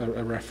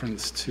a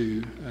reference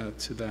to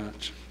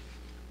that.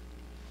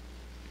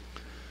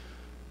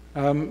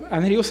 And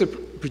then he also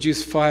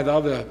produced 5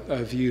 other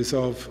views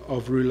of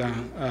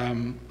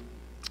Roulin,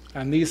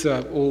 and these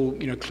are all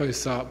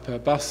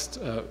close-up bust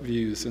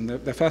views, and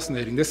they're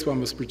fascinating. This one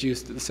was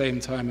produced at the same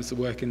time as the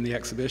work in the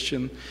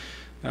exhibition,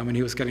 when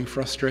he was getting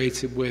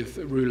frustrated with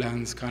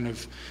Roulin's kind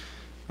of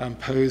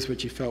pose,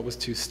 which he felt was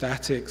too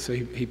static, so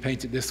he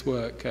painted this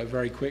work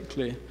very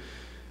quickly.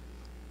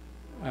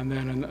 And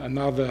then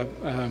another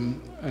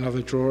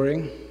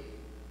drawing,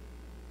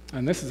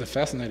 and this is a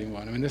fascinating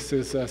one. I mean, this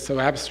is so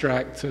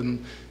abstract,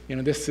 and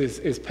this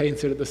is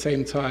painted at the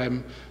same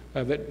time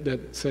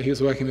so he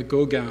was working with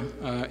Gauguin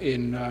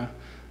in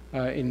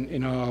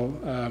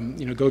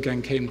Arles.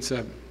 Gauguin came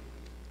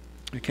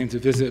to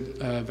visit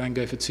Van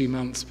Gogh for 2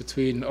 months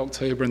between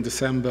October and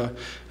December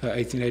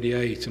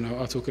 1888, and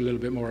I'll talk a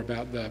little bit more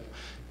about what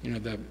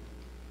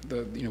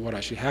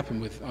actually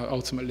happened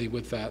ultimately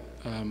with that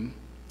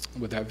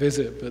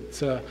visit. But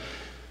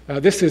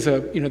this is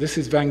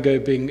Van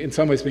Gogh in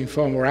some ways being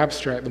far more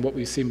abstract than what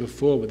we've seen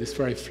before, with this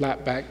very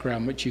flat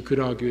background, which you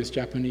could argue is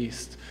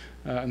Japanese.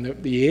 And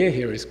the ear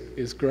here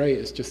is great.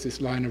 It's just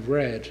this line of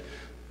red.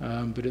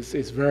 But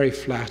it's very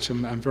flat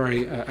and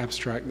very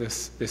abstract,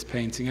 this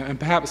painting, and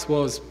perhaps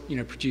was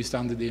produced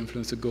under the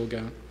influence of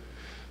Gauguin.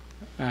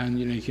 And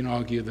you can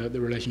argue the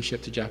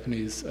relationship to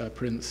Japanese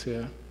prints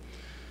here.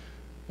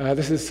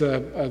 This is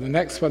the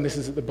next one. This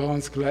is at the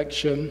Barnes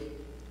collection,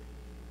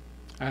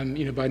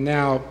 and by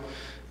now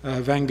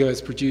Van Gogh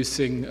is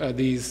producing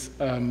these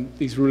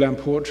Roulin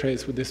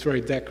portraits with this very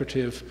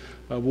decorative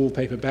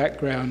wallpaper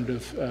background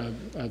of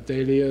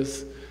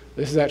dahlias.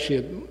 This is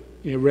actually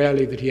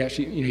rarely that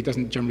he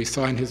doesn't generally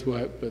sign his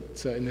work,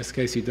 but in this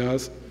case he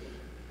does.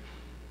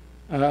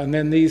 And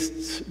then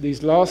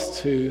these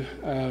last two,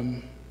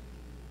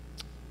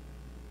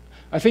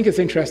 I think it's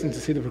interesting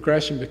to see the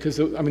progression, because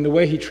the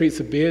way he treats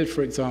a beard,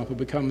 for example,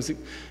 becomes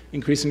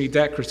increasingly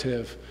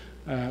decorative.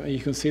 And you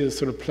can see the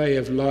sort of play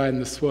of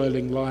the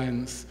swirling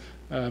lines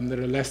that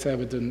are less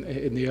evident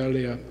in the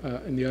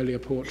earlier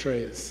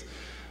portraits.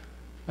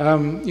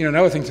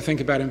 Another thing to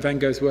think about in Van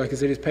Gogh's work is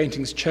that his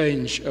paintings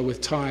change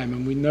with time,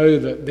 and we know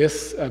that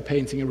this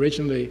painting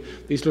originally,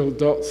 these little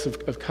dots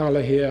of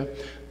colour here,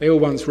 they were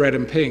once red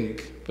and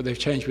pink, but they've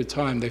changed with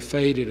time, they've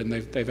faded, and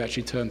they've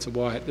actually turned to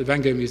white. The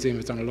Van Gogh Museum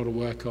has done a lot of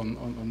work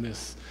on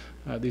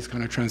these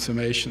kind of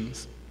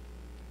transformations.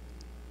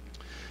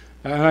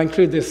 And I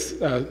include this,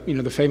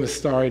 the famous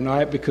Starry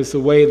Night, because the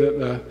way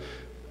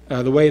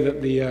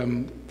that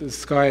the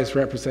sky is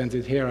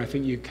represented here, I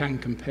think you can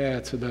compare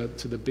to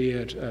the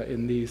beard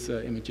in these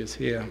images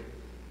here.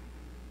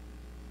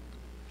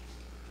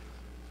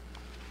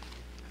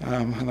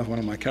 Another one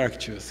of my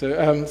caricatures.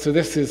 So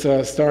this is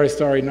Starry,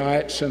 Starry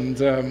Night, and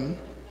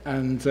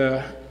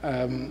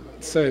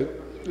so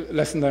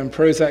lesson known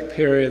Prozac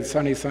period,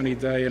 sunny, sunny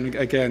day, and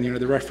again,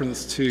 the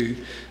reference to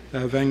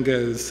Van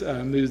Gogh's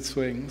mood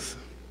swings,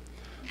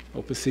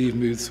 or perceived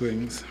mood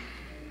swings.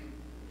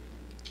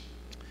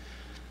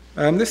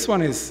 This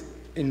one is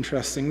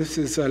interesting. This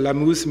is La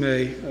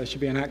Mousme, there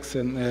should be an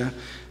accent there.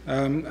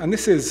 And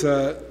this is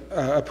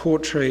a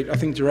portrait, I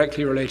think,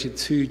 directly related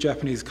to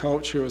Japanese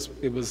culture.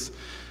 It was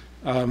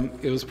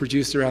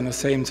produced around the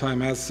same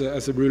time as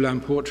the Roulin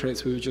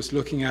portraits we were just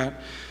looking at.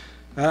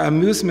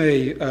 And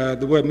musume,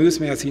 the word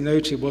musume, as he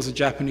noted, was a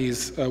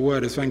Japanese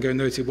word, as Van Gogh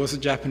noted, was a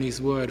Japanese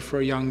word for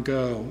a young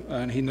girl.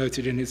 And he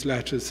noted in his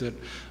letters that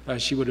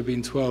she would have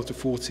been 12 to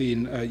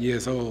 14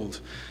 years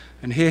old.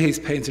 And here he's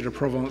painted a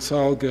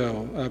Provençal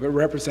girl, but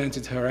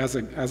represented her as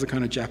a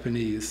kind of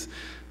Japanese.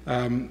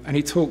 And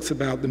he talks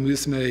about the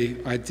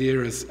musume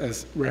idea as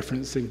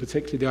referencing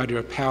particularly the idea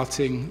of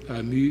pouting,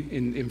 mu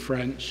in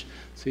French.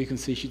 So you can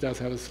see she does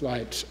have a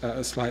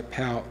slight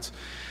pout.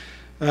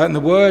 And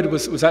the word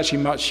was actually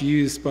much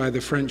used by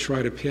the French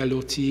writer Pierre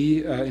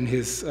Loti in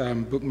his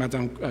book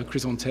Madame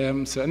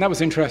Chrysanthème. So, and that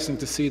was interesting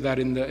to see that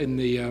in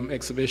the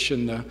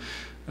exhibition,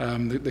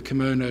 the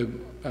kimono,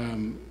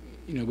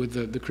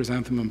 with the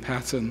chrysanthemum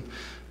pattern.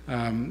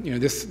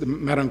 The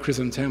Madame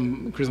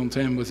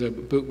Chrysanthème was a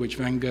book which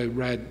Van Gogh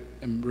read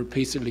and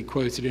repeatedly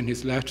quoted in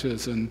his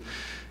letters, and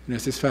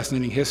it's this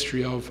fascinating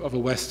history of a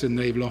Western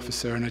naval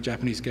officer and a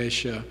Japanese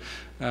geisha,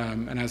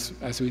 and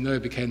as we know,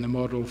 became the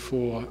model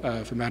for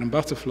Madame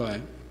Butterfly.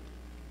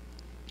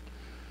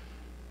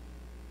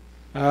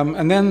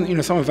 And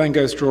then, some of Van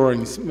Gogh's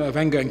drawings.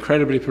 Van Gogh,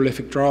 incredibly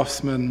prolific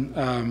draftsman,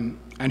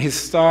 and his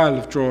style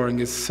of drawing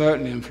is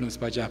certainly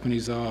influenced by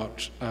Japanese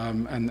art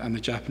and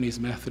the Japanese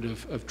method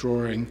of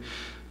drawing.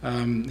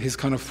 His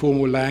kind of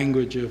formal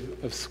language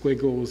of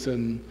squiggles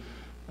and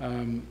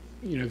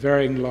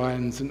varying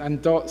lines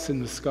and dots in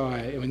the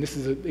sky. I mean, this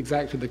is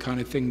exactly the kind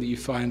of thing that you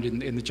find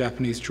in the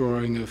Japanese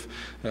drawing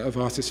of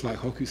artists like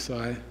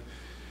Hokusai.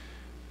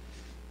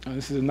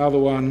 This is another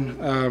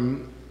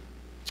one.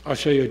 I'll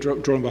show you a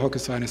drawing by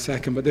Hokusai in a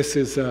second, but this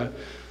is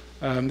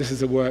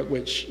a work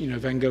which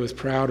Van Gogh was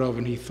proud of,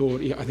 and he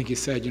thought, I think he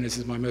said, this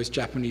is my most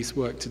Japanese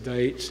work to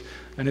date.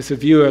 And it's a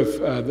view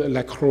of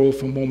La Croix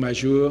from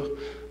Montmajour,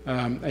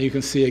 and you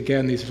can see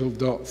again these little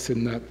dots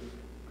in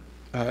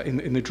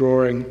the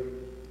drawing.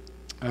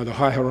 The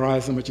high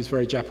horizon, which is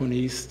very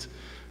Japanese.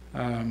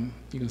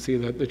 You can see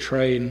the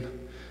train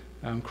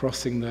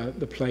crossing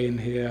the plain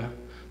here,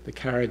 the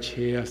carriage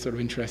here, sort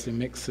of interesting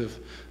mix of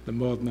the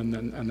modern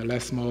and the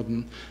less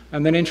modern.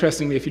 And then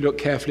interestingly, if you look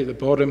carefully at the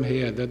bottom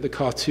here, the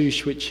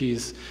cartouche which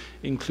he's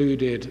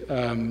included,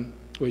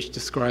 which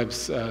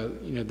describes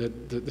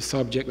the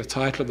subject, the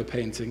title of the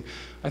painting,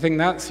 I think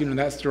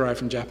that's derived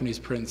from Japanese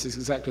prints. It's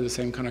exactly the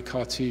same kind of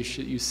cartouche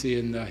that you see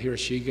in the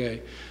Hiroshige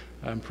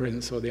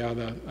prints or the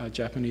other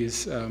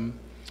Japanese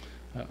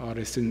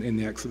artists in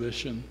the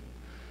exhibition.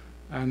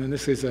 And then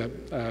this is a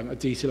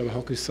detail of a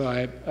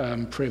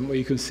Hokusai print where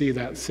you can see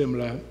that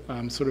similar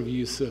sort of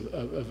use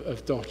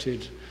of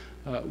dotted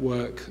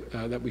work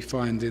that we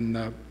find in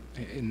the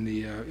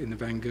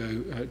Van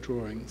Gogh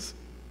drawings.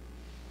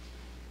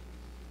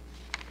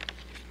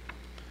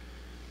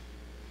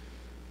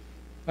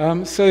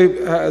 So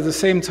at the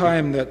same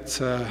time that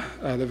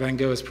Van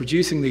Gogh was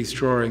producing these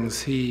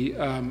drawings,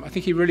 I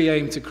think he really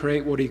aimed to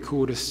create what he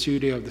called a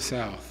studio of the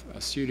South,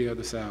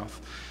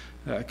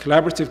 a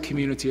collaborative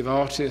community of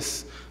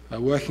artists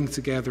working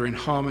together in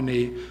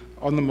harmony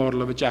on the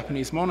model of a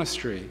Japanese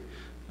monastery.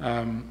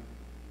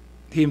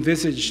 He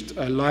envisaged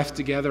life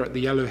together at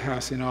the Yellow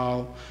House in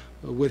Arles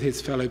with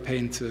his fellow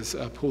painters,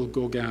 Paul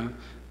Gauguin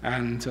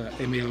and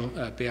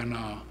Émile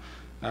Bernard.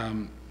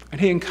 And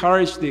he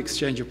encouraged the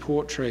exchange of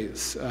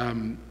portraits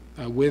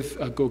with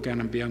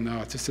Gauguin and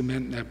Bernard to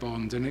cement their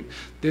bond. And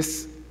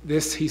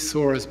this he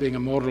saw as being a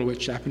model which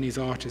Japanese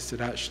artists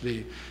had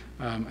actually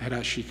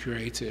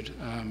created.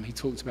 He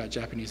talked about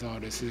Japanese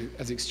artists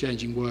as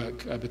exchanging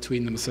work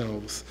between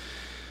themselves.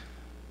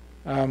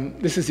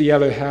 This is the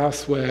Yellow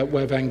House where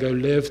Van Gogh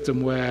lived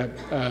and where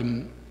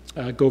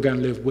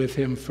Gauguin lived with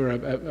him for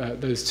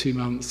those 2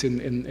 months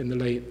in the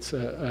late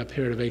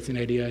period of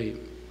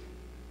 1888.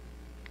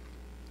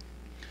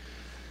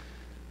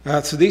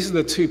 So these are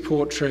the two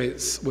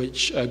portraits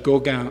which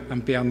Gauguin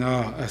and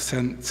Bernard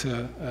sent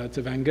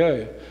to Van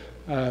Gogh.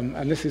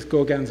 And this is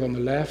Gauguin's on the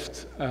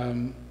left.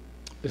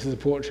 This is a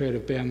portrait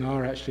of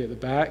Bernard actually at the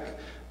back.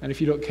 And if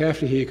you look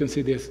carefully here, you can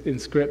see this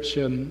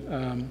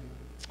inscription.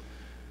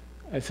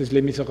 It says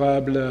Les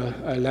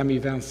Misérables, l'ami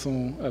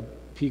Vincent,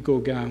 P.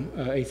 Gauguin,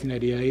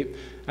 1888.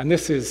 And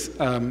this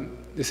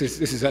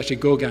is actually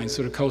Gauguin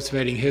sort of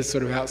cultivating his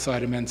sort of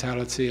outsider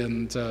mentality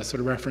and sort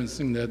of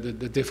referencing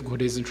the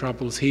difficulties and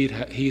troubles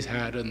he's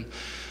had, and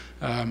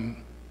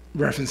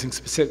referencing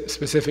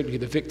specifically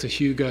the Victor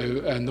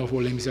Hugo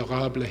novel Les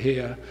Misérables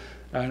here.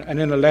 And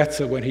in a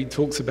letter, when he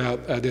talks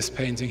about this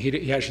painting,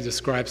 he actually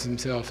describes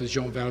himself as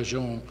Jean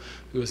Valjean,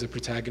 who was a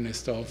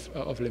protagonist of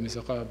Les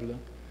Misérables.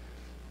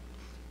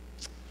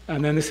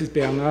 And then this is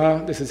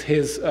Bernard. This is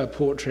his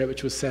portrait,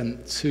 which was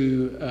sent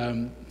to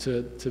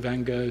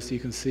Van Gogh. So you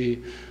can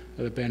see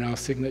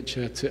Bernard's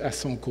signature à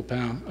son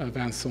copain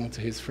Vincent,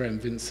 to his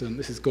friend Vincent.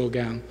 This is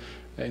Gauguin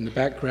in the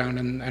background,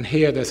 and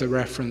here there's a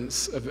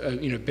reference of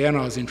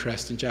Bernard's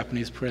interest in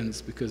Japanese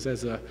prints, because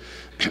there's a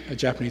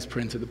Japanese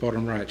print at the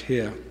bottom right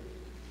here.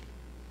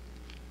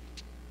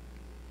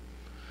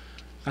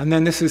 And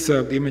then this is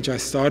the image I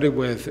started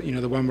with,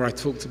 the one where I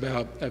talked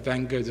about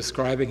Van Gogh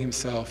describing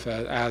himself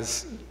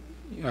as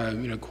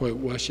quote,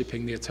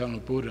 worshipping the eternal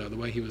Buddha, the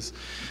way he was,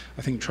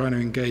 I think, trying to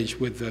engage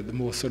with the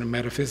more sort of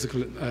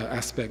metaphysical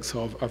aspects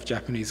of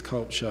Japanese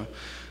culture.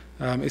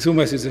 It's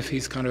almost as if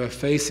he's kind of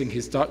effacing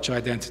his Dutch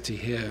identity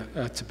here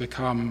to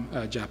become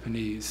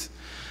Japanese.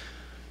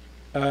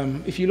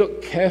 If you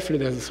look carefully,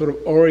 there's a sort of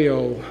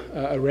aureole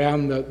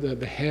around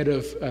the head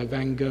of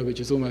Van Gogh, which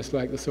is almost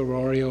like the sort of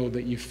aureole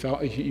that you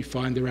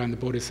find around the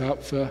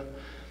Bodhisattva.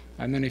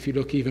 And then if you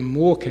look even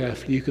more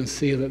carefully, you can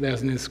see that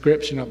there's an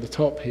inscription up the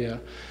top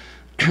here.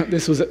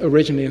 This was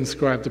originally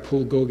inscribed to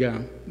Paul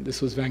Gauguin.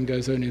 This was Van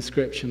Gogh's own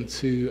inscription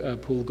to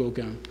Paul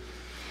Gauguin.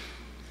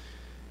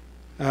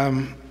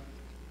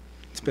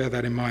 Let's bear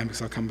that in mind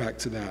because I'll come back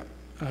to that.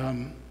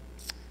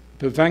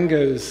 But Van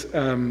Gogh's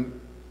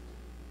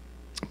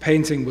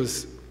painting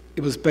was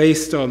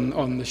based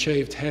on the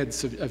shaved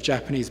heads of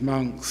Japanese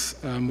monks,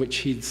 which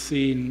he'd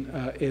seen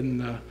in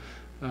the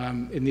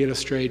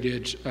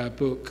illustrated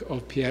book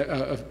of Pierre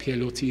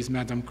Loti's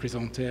Madame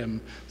Chrysanthème.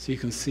 So you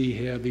can see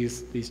here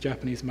these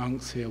Japanese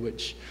monks here,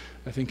 which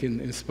I think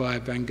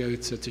inspired Van Gogh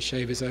to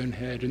shave his own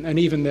head, and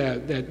even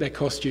their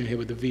costume here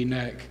with the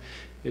V-neck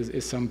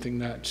is something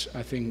that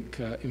I think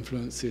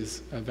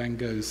influences Van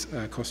Gogh's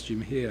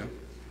costume here.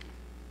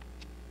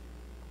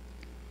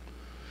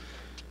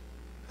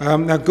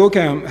 Now,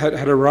 Gauguin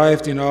had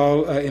arrived in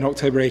Arles in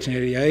October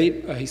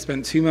 1888. He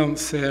spent 2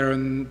 months there,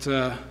 and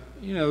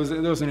there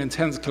was an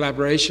intense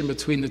collaboration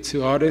between the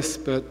two artists,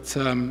 but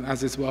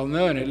as is well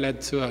known, it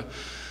led to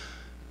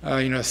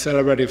a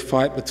celebrated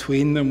fight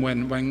between them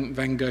when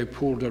Van Gogh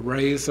pulled a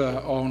razor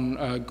on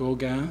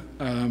Gauguin,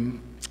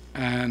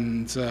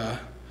 and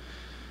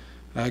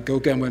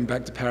Gauguin went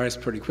back to Paris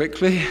pretty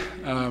quickly,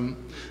 and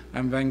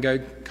Van Gogh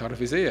cut off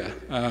his ear.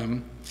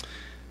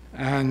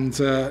 And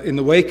in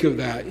the wake of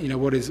that,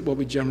 what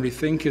we generally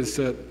think is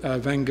that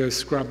Van Gogh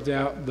scrubbed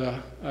out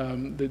the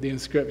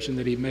inscription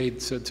that he made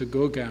to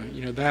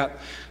Gauguin. That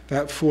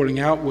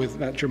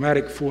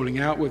dramatic falling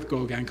out with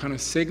Gauguin kind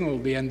of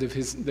signaled the end of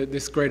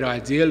this great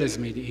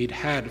idealism he'd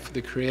had for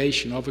the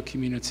creation of a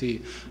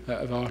community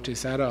of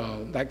artists at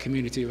Arles, that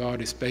community of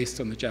artists based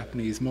on the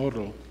Japanese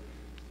model.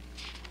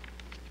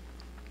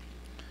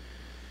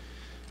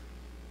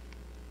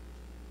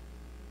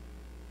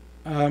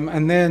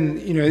 And then,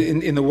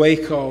 in the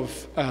wake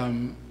of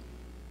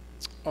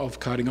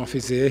cutting off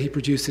his ear, he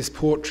produced this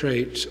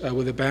portrait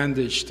with a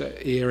bandaged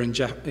ear in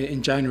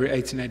January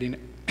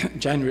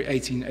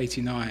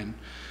 1889.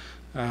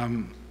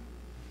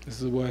 This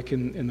is a work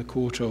in the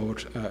Curator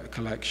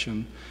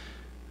collection.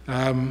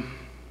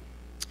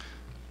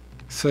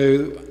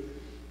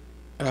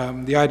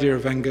 The idea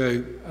of Van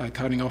Gogh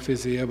cutting off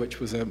his ear, which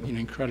was an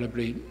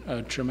incredibly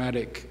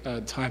traumatic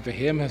time for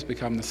him, has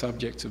become the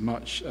subject of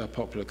much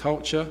popular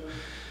culture.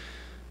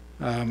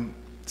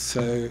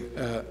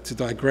 To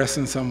digress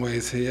in some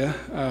ways here,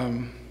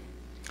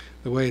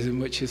 the ways in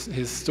which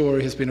his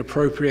story has been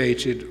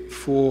appropriated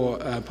for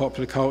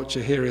popular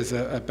culture, here is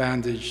a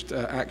bandaged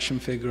action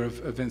figure of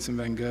Vincent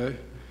van Gogh.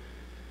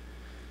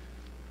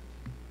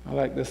 I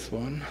like this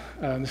one.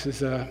 This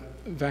is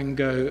Van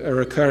Gogh, a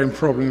recurring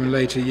problem in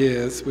later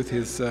years with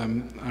his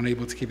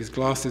unable to keep his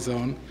glasses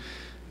on.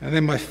 And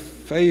then my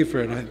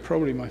favorite,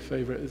 probably my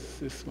favorite, is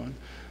this one.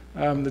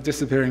 The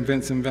disappearing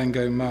Vincent van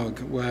Gogh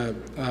mug, where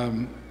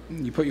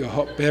you put your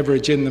hot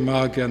beverage in the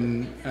mug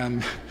and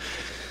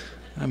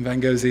Van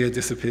Gogh's ear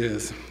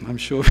disappears. I'm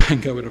sure Van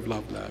Gogh would have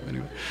loved that.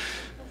 Anyway.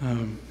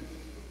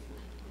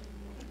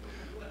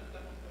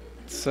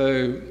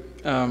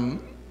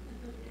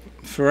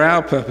 For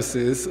our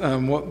purposes,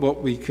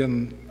 what we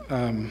can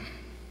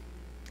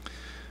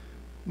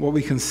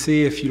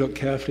see if you look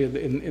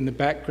carefully in the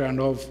background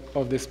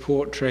of this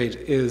portrait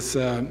is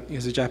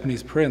a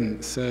Japanese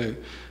print.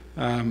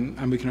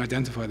 And we can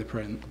identify the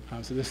print.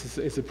 So this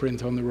is a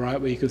print on the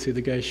right where you can see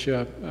the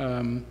geisha.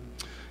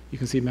 You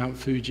can see Mount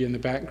Fuji in the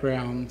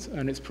background,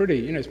 and it's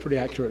pretty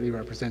accurately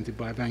represented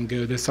by Van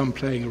Gogh. There's some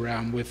playing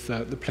around with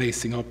the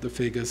placing of the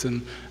figures,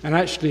 and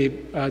actually,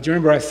 do you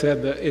remember I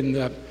said that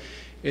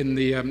in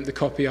the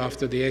copy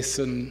after the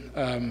Essen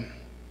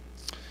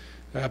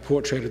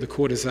portrait of the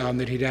courtesan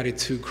that he'd added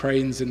 2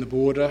 cranes in the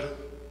border? Do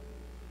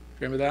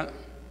you remember that?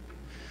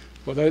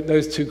 Well,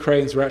 those 2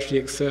 cranes were actually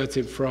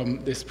excerpted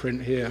from this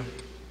print here.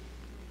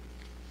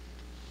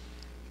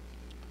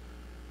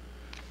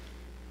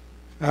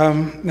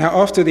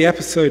 Now, after the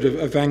episode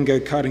of Van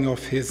Gogh cutting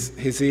off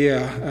his ear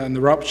and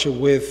the rupture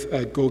with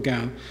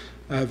Gauguin,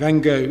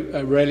 Van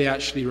Gogh rarely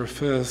actually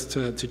refers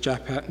to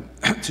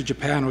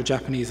Japan or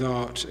Japanese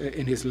art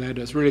in his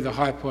letters. Really, the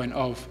high point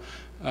of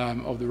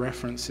the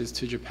references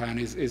to Japan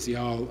is the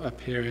Arles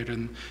period,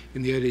 and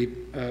in the early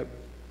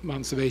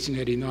months of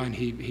 1889,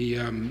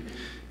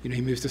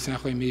 he moves to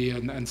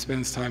Saint-Rémy and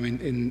spends time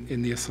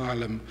in the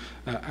asylum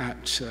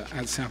at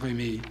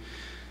Saint-Rémy.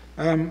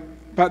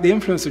 But the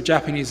influence of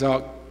Japanese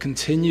art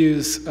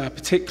continues,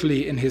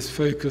 particularly in his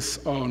focus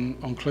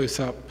on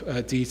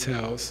close-up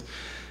details.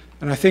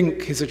 And I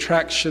think his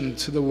attraction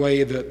to the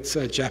way that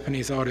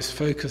Japanese artists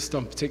focused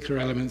on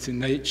particular elements in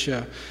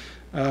nature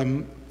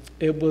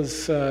he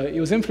was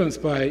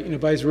influenced by,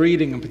 by his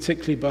reading, and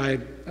particularly by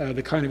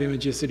the kind of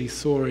images that he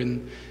saw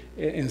in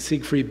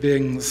Siegfried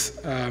Bing's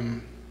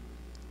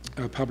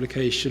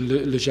publication,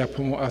 Le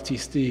Japon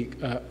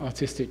Artistique,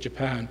 Artistic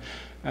Japan.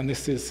 And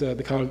this is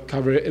the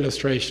cover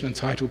illustration and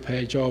title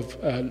page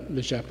of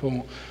Le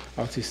Japon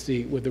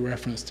Artistique, with the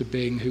reference to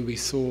Bing, who we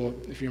saw,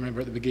 if you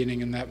remember at the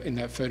beginning, in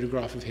that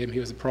photograph of him. He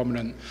was a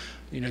prominent,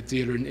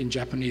 dealer in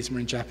Japonisme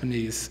and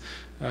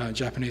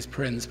Japanese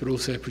prints, but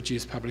also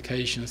produced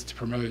publications to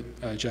promote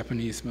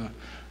Japonisme.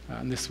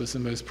 And this was the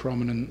most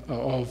prominent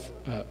of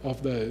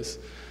those.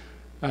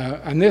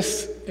 And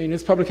this, in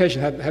his publication,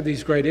 had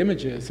these great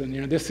images. And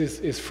this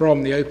is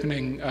from the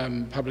opening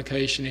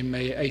publication in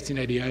May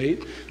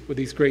 1888, with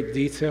these great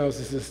details.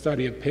 This is a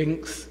study of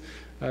pinks.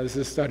 This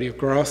is a study of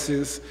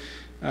grasses.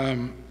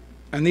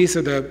 And these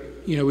are the,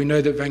 we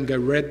know that Van Gogh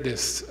read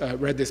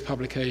this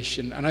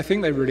publication, and I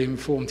think they really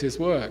informed his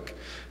work.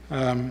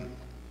 And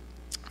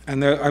I'm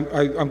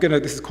going to,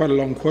 this is quite a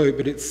long quote,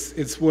 but it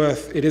is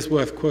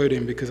worth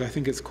quoting, because I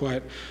think it's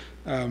quite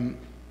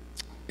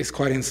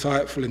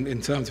insightful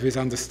in terms of his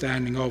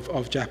understanding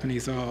of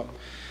Japanese art.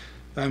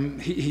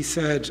 He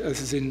said,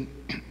 this is in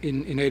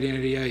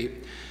 1888,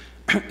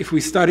 "If we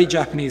study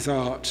Japanese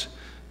art,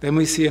 then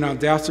we see an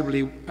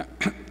undoubtedly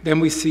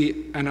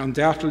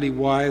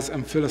wise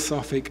and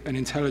philosophic and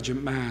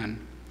intelligent man.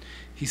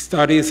 He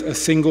studies a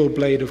single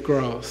blade of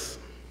grass.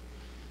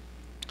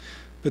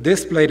 But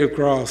this blade of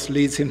grass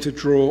leads him to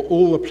draw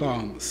all the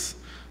plants,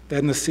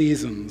 then the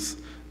seasons,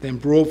 then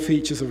broad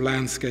features of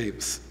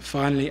landscapes,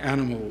 finally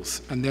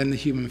animals, and then the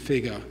human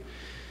figure.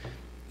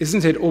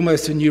 Isn't it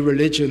almost a new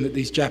religion that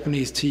these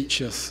Japanese teach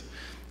us,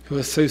 who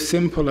are so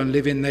simple and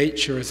live in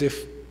nature as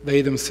if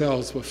they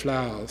themselves were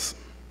flowers?"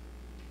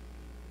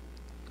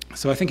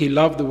 So I think he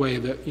loved the way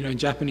that, in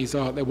Japanese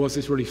art there was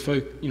this really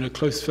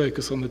close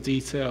focus on the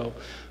detail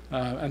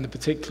and the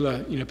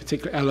particular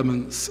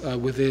elements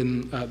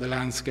within the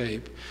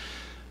landscape.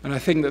 And I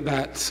think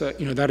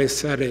that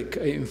aesthetic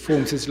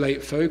informs his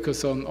late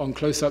focus on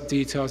close-up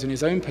details in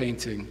his own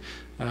painting.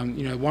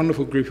 A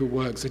wonderful group of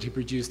works that he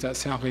produced at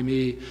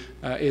Saint-Rémy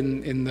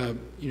in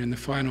the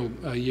final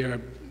year,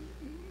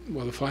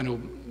 the final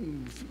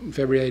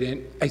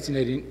February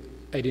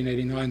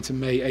 1889 to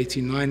May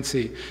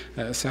 1890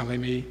 at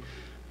Saint-Rémy.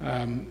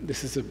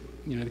 This is the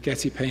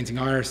Getty painting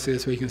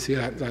Irises, where you can see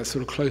that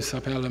sort of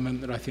close-up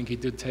element that I think he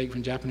did take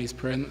from Japanese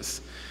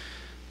prints.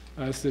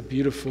 This is a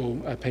beautiful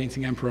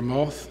painting, Emperor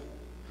Moth.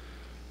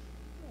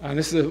 And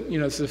this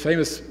is a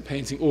famous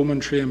painting,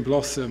 Almond Tree and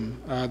Blossom.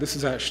 This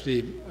is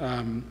actually,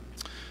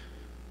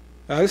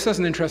 this has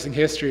an interesting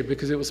history,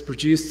 because it was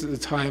produced at the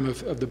time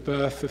of the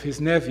birth of his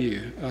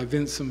nephew,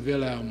 Vincent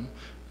Wilhelm,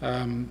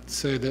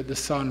 so that the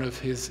son of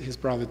his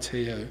brother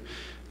Theo.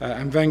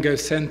 And Van Gogh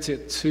sent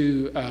it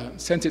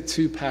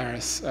to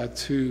Paris,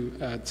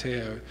 to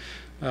Theo,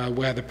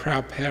 where the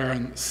proud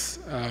parents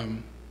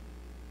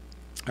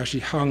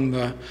actually hung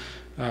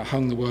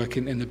the work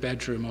in the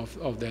bedroom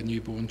of their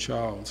newborn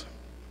child.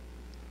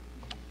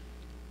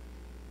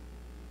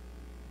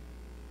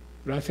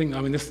 But I think,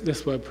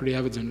 this work pretty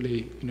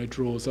evidently,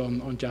 draws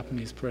on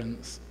Japanese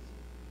prints.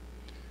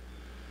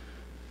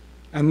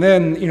 And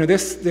then,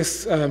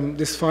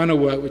 this final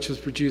work, which was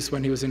produced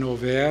when he was in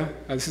Auvergne,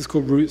 this is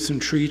called Roots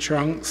and Tree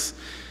Trunks.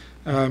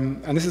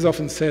 And this is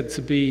often said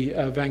to be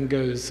Van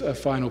Gogh's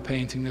final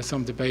painting. There's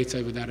some debate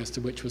over that as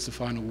to which was the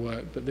final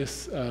work, but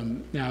this,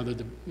 now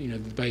the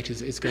debate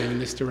is going in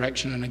this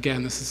direction. And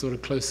again, this is sort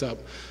of close-up,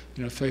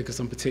 focus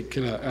on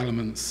particular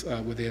elements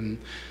within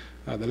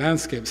the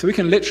landscape. So we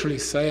can literally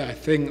say, I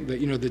think,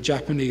 that the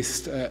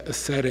Japanese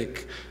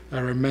aesthetic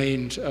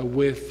remained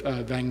with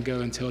Van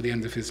Gogh until the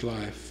end of his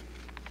life.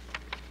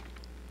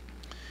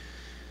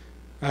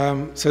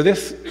 So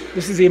this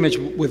is the image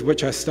with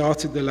which I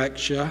started the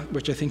lecture,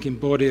 which I think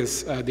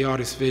embodies the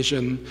artist's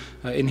vision,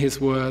 in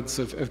his words,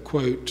 of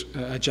quote,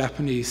 a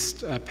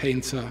Japanese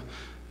painter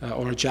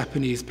or a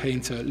Japanese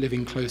painter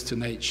living close to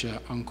nature,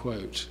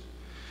 unquote.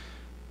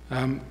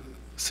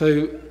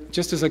 So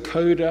just as a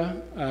coda,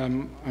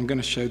 I'm going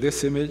to show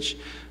this image.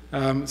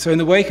 So in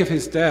the wake of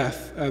his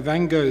death,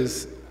 Van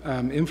Gogh's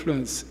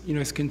influence,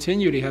 has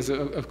continued. He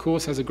of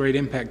course has a great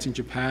impact in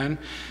Japan.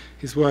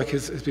 His work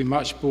has been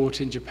much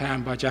bought in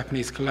Japan by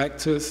Japanese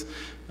collectors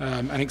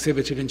and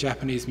exhibited in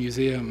Japanese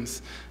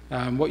museums.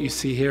 What you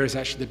see here is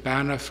actually the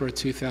banner for a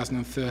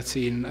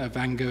 2013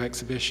 Van Gogh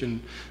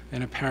exhibition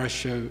in a Paris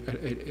show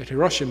at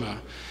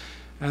Hiroshima.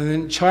 And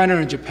in China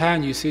and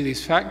Japan, you see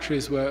these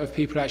factories of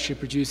people actually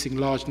producing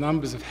large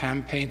numbers of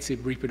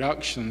hand-painted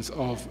reproductions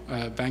of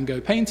Van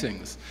Gogh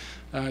paintings.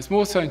 It's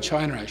more so in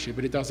China, actually,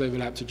 but it does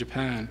overlap to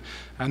Japan.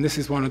 And this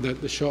is one of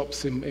the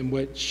shops in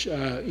which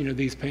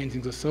these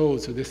paintings are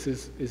sold. So this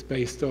is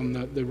based on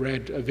the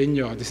Red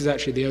Vineyard. This is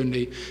actually the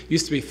only,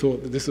 used to be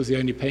thought that this was the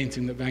only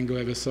painting that Van Gogh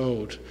ever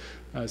sold.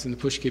 It's in the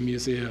Pushkin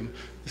Museum.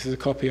 This is a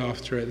copy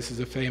after it. This is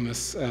a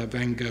famous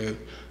Van Gogh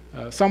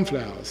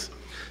sunflowers.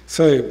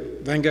 So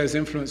Van Gogh's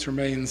influence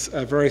remains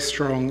very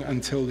strong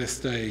until this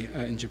day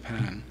in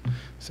Japan.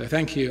 So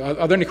thank you.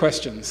 Are there any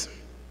questions?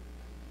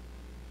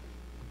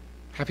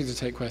 Happy to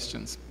take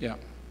questions. Yeah.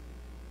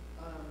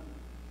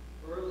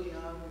 Early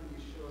on when you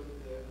showed I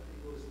think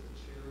it was the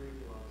cherry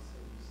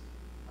blossoms,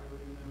 I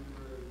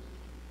remembered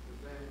the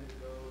Van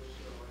Gogh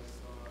show I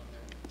saw at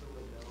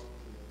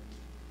Philadelphia.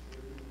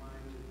 It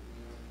reminded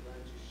me, I'm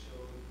glad you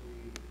showed the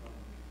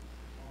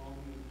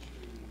almond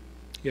tree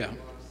Yeah.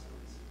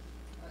 blossoms.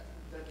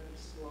 That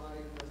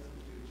slide doesn't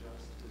do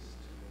justice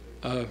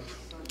to it.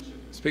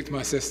 Speak to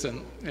my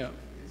assistant. Yeah.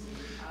 It's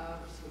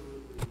absolutely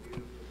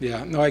beautiful.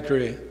 Yeah. No, I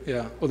agree.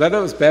 Yeah. Although that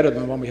was better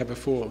than the one we had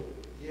before.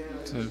 Yeah,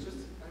 So, it's just,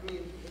 I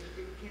mean,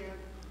 you can't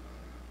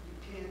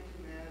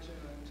imagine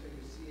until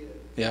you see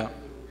it. yeah. The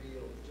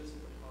real, just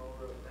the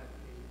power of that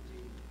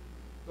painting.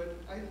 But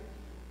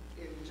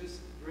in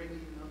just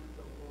bringing up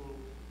the whole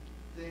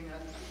thing, I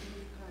think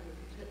you kind of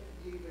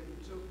even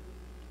took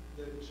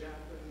the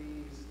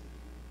Japanese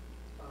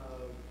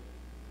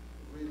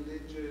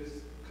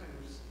religious kind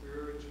of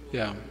spiritual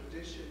Yeah.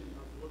 tradition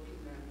of looking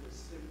at the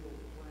simple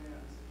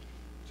plants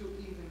to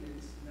even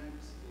its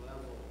next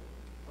level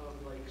of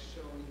like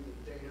showing the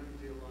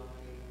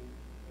dandelion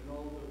and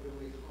all the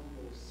really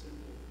humble,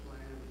 simple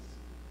plants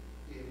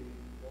in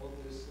all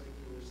this, like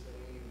you were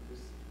saying,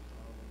 this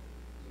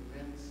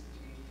immense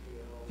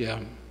detail,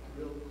 Yeah.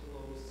 real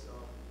close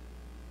up,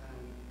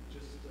 and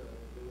just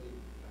really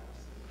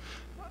fascinating.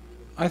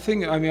 I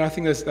think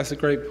that's a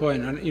great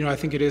point, and I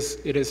think it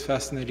is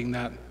fascinating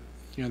that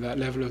that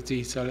level of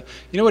detail.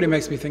 What it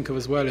makes me think of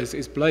as well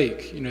is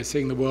Blake,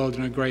 seeing the world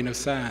in a grain of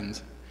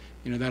sand.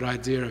 That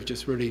idea of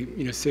just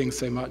really seeing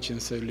so much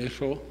in so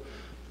little.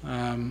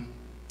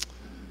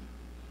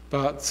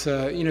 But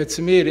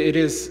to me it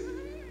is.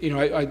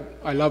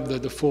 I love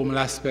the formal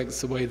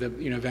aspects, the way that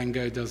Van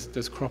Gogh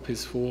does crop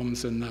his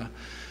forms, and the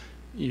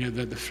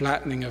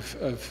flattening of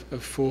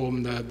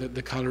form,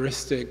 the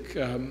coloristic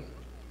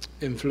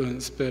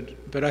influence.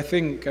 But I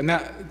think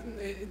that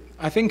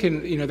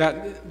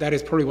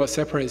is probably what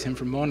separates him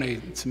from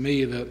Monet, to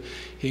me, that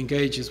he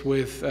engages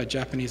with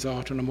Japanese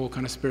art on a more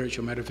kind of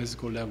spiritual,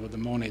 metaphysical level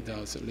than Monet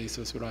does. At least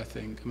that's what I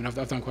think. I mean, I've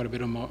done quite a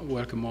bit of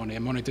work on Monet,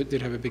 and Monet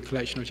did have a big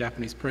collection of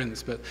Japanese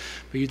prints, but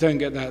you don't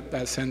get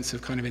that sense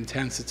of kind of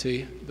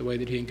intensity, the way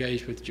that he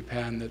engaged with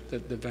Japan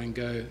that Van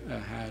Gogh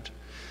had.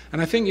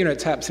 And I think, it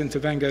taps into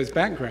Van Gogh's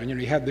background.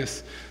 He had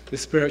this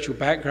spiritual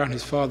background.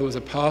 His father was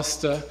a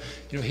pastor.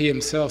 He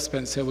himself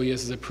spent several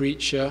years as a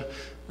preacher.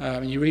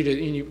 And you read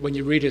it, when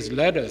you read his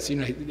letters,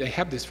 they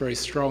have this very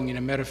strong,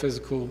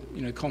 metaphysical,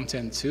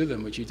 content to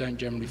them, which you don't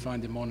generally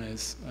find in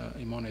Monet's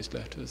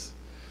letters.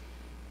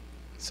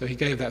 So he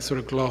gave that sort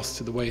of gloss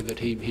to the way that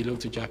he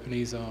looked at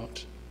Japanese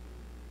art.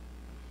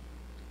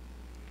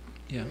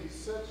 Yeah. He's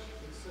such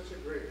a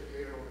great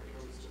painter when it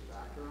comes to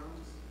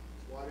backgrounds.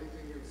 Why do you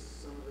think in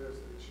some of those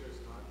that he chose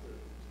not to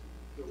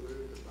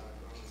dilute the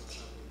background, not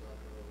have the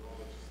background at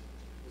all?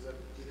 Is that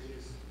because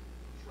he's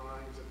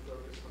trying to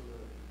focus on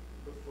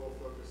the full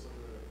focus on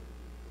the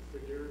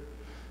figure?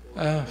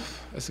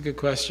 That's a good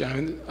question. I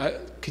mean,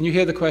 can you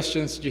hear the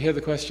questions? Did you hear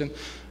the question?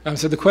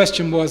 So the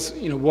question was,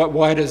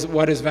 why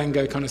does Van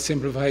Gogh kind of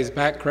simplify his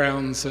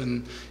backgrounds,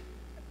 and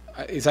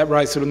is that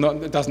right? Sort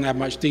of it doesn't have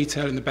much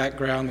detail in the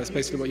background. That's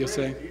basically what you're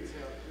saying.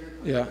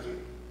 Yeah.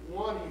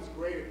 One, he's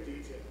great at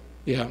detail.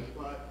 Yeah.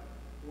 But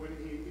when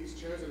he's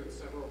chosen in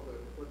several of the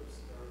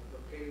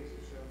paintings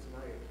you've shown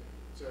tonight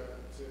I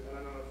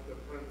don't know if the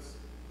prints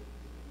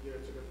took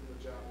it from the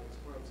Japanese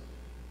prints,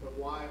 but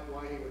why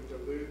he would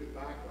dilute the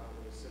background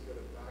when he's so good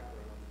at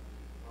background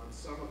on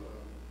some of them,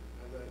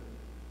 and then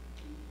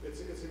it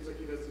seems like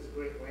he does these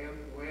great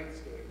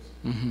landscapes,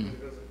 and he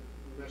doesn't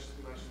mesh the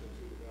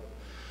two together.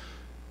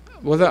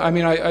 Well,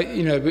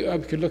 I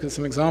could look at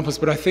some examples,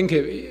 but I think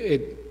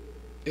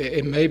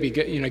it may be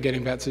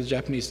getting back to the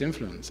Japanese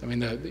influence. I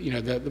mean,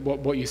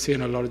 what you see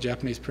in a lot of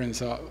Japanese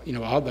prints are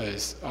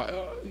those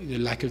the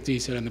lack of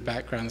detail in the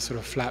background, sort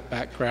of flat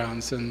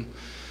backgrounds, and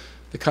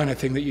the kind of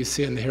thing that you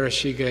see in the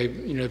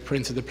Hiroshige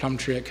print of the plum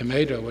tree at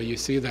Komedo, where you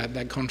see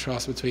that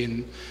contrast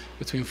between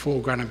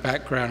foreground and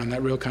background, and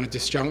that real kind of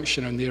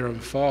disjunction of near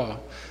and far.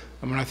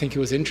 I mean, I think he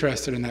was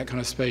interested in that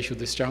kind of spatial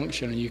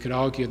disjunction, and you could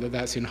argue that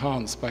that's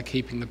enhanced by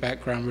keeping the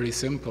background really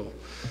simple.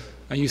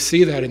 And you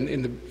see that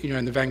in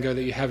the Van Gogh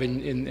that you have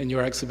in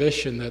your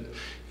exhibition, that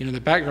the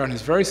background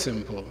is very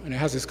simple, and it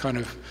has this kind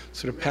of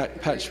sort of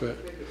patchwork,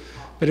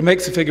 but it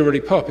makes the figure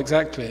really pop.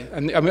 Exactly.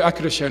 And I mean, I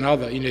could have shown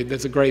other.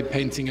 There's a great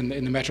painting in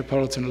the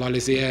Metropolitan La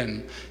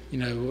Lysienne,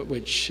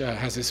 which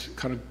has this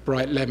kind of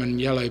bright lemon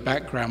yellow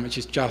background, which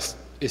is just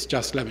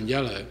lemon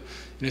yellow.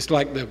 And it's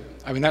like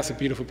that's a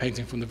beautiful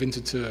painting from the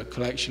Winterthur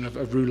collection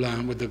of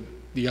Roulin with the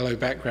yellow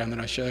background that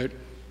I showed.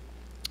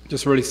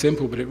 Just really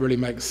simple, but it really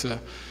makes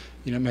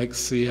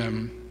makes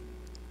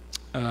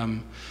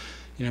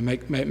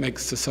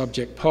the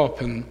subject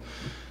pop. And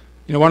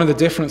one of the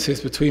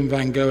differences between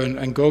Van Gogh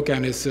and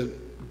Gauguin is that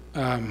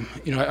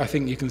I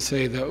think you can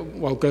say that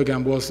while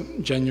Gauguin was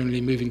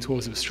genuinely moving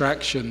towards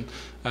abstraction,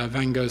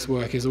 Van Gogh's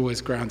work is always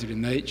grounded in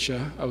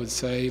nature, I would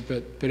say.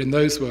 But in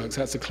those works,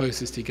 that's the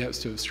closest he gets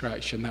to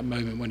abstraction, that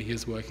moment when he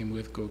is working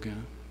with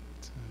Gauguin.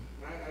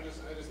 I just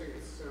think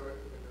it's so,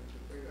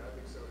 the thing that I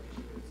think is so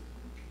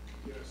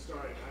interesting is,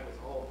 starting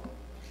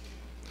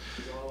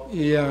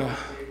Yeah.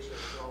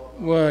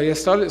 Well, yeah,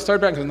 started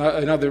back to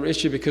another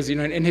issue because,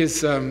 in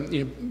his,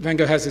 Van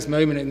Gogh has this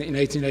moment in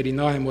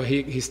 1889 where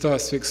he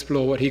starts to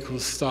explore what he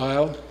calls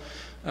style.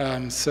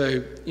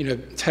 So,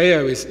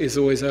 Theo is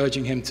always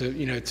urging him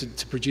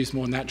to produce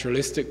more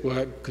naturalistic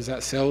work because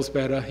that sells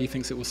better. He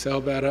thinks it will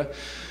sell better.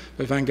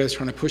 But Van Gogh's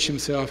trying to push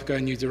himself, go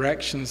in new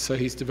directions. So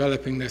he's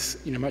developing this,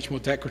 much more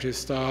decorative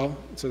style.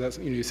 So that's,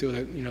 you see all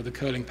the, the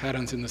curling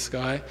patterns in the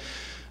sky.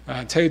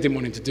 Theo didn't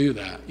want him to do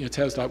that.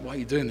 Theo's like, why are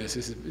you doing this?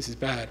 This is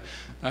bad.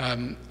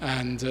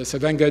 So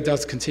Van Gogh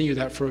does continue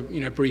that for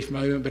a brief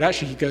moment, but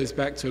actually he goes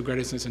back to a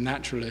greater sense of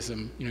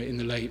naturalism, in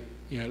the late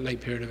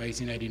period of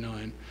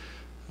 1889.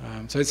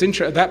 So it's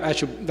interesting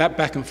that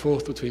back and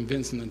forth between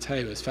Vincent and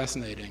Theo is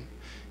fascinating,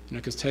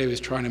 because Theo is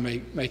trying to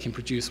make him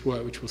produce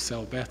work which will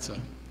sell better.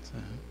 So.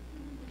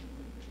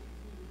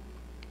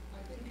 I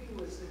think he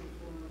was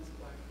influenced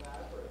by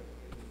fabric.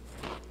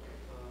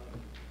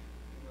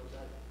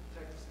 That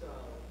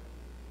textile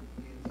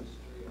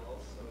industry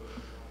also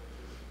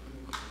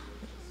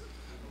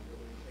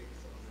really takes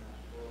on that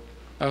world.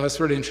 Oh, that's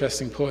a really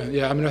interesting point.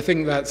 Yeah, I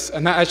think that's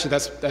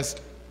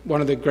one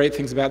of the great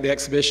things about the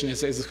exhibition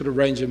is the sort of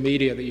range of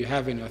media that you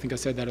have in it. I think I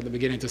said that at the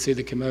beginning, to see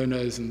the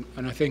kimonos, and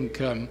I think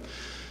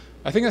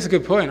that's a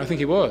good point. I think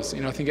he was.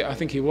 I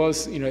think he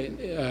was.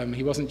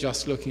 He wasn't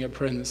just looking at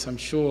prints. I'm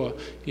sure.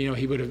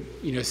 He would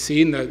have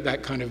seen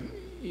that kind of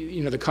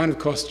the kind of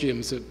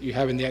costumes that you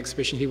have in the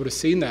exhibition. He would have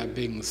seen that at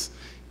Bing's,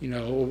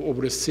 or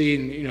would have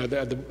seen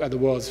at the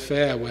World's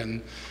Fair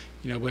when.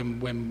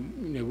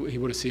 When he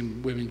would have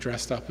seen women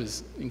dressed up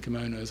as in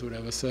kimonos or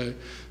whatever. So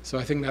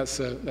I think that's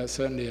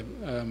certainly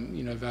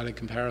a valid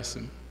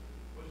comparison.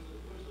 Was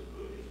the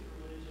Buddhist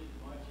religion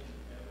much in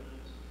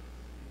evidence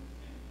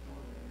in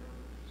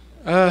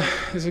Northern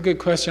Europe? It's a good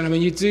question.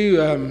 You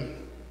do.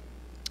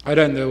 I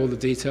don't know all the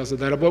details of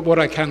that. But what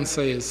I can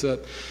say is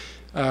that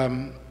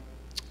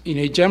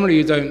generally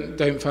you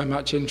don't find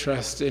much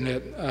interest in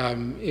it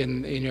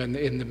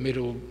in the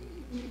middle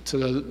to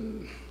the.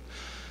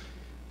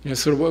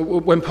 Sort of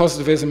when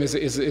positivism is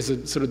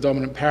a sort of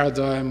dominant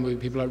paradigm with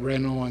people like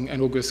Renoir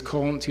and Auguste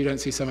Comte, you don't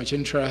see so much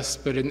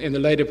interest. But in the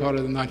later part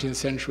of the 19th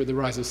century, with the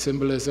rise of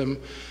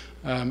symbolism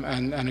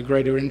and a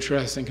greater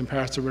interest in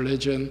comparative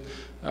religion,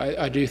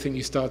 I do think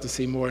you start to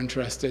see more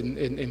interest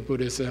in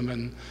Buddhism,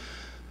 and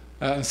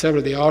several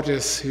of the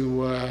artists who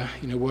were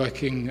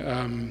working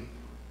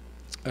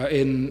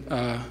in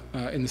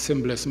the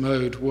symbolist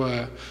mode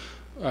were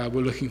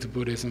looking to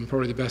Buddhism.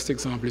 Probably the best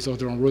example is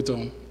Audran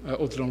Redon,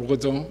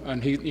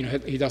 and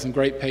he does some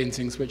great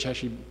paintings which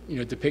actually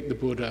depict the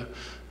Buddha,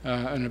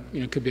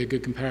 and could be a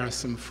good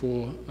comparison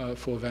for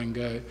Van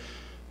Gogh.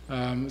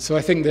 So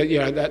I think that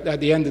at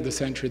the end of the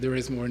century there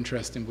is more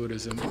interest in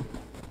Buddhism.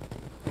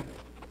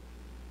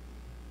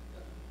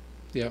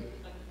 Yeah. I'm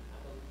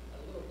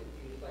a little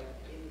confused, like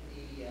in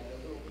the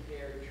little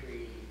pear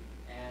tree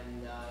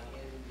and in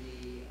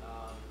the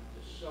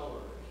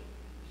sowers.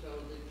 So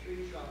the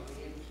tree trunk,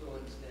 the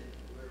influence that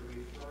we're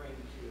referring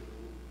to,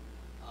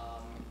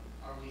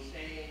 are we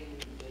saying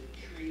the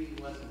tree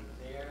wasn't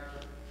there,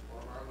 or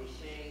are we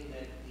saying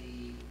that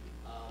the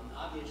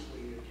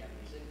obviously the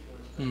Japanese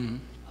influence,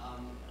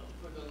 but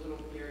for the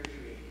little pear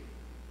tree,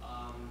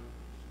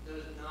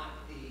 does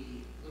not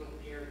the little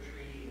pear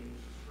tree in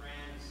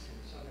France, in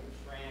southern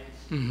France,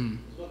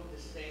 look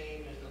the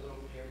same as the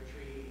little pear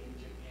tree in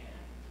Japan?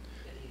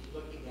 That he's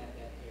looking at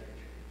that pear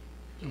tree.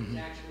 So it's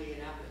actually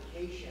an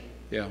application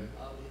of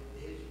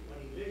what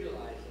he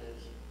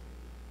visualizes,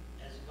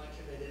 as much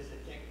of it is a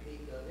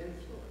technique of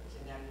influence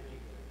in that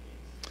particular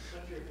case.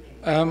 What's your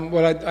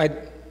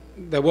opinion?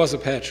 There was a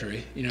pear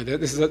tree.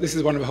 This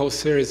is one of a whole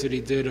series that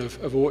he did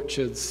of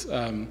orchards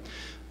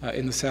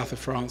in the south of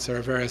France. There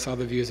are various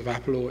other views of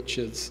apple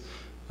orchards.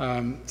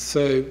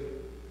 So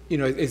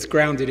it's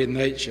grounded in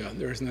nature.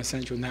 There is an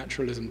essential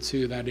naturalism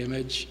to that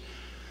image.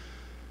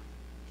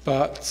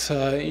 But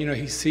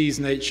he sees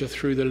nature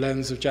through the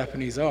lens of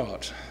Japanese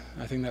art.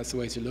 I think that's the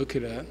way to look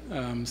at it.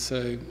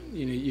 So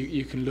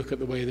you can look at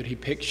the way that he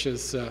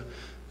pictures the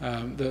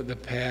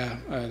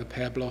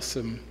pear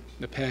blossom,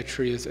 the pear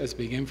tree as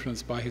being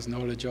influenced by his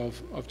knowledge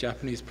of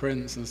Japanese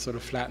prints, and the sort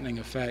of flattening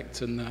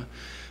effect and the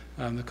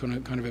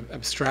kind of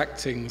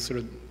abstracting sort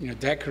of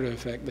decorative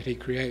effect that he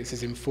creates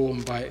is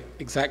informed by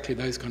exactly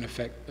those kind of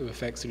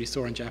effects that he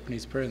saw in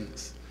Japanese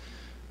prints.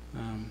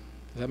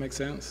 Does that make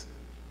sense?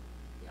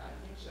 Yeah, I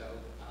think so.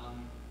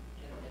 And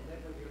then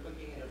when you're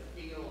looking at a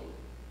field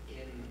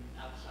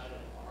outside of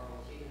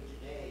Arles, even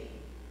today,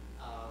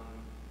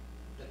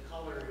 the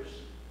colors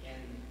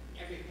and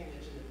everything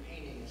that's in the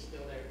painting is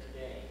still there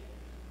today.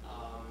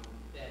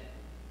 That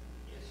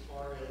as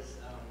far as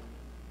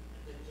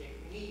the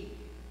technique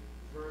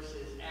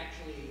versus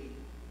actually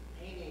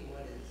painting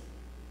what is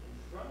in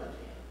front of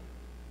him,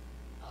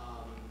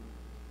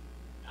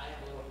 I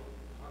have a little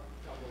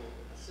trouble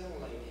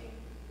assimilating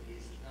that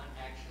he's not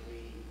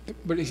actually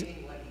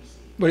painting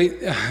what he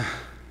sees.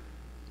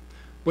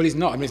 Well, he's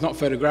not. It's not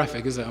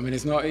photographic, is it?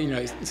 It's not.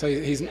 So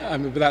he's.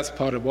 But that's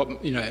part of what.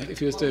 If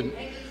he was to. He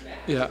painted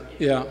fast.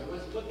 Yeah.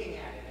 Was looking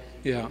at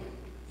it as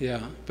he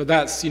Yeah, but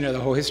that's, the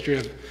whole history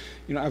of,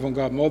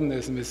 avant-garde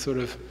modernism is sort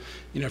of,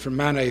 from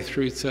Manet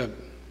through to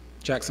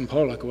Jackson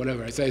Pollock or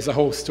whatever. It's a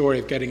whole story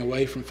of getting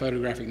away from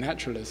photographic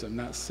naturalism.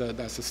 That's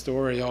a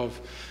story of,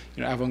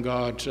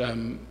 avant-garde,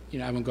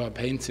 avant-garde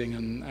painting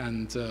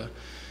and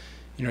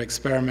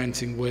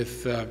experimenting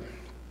with the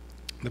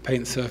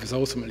paint surface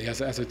ultimately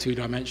as a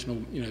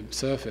two-dimensional,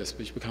 surface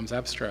which becomes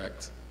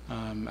abstract,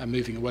 and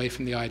moving away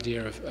from the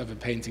idea of a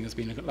painting as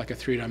being like a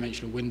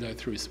three-dimensional window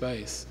through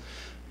space.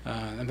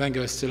 And Van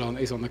Gogh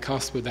is on the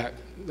cusp with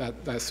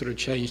that sort of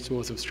change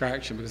towards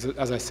abstraction, because,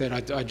 as I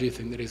said, I do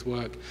think that his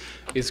work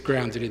is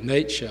grounded in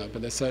nature,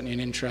 but there's certainly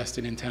an interest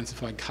in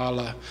intensified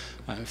color,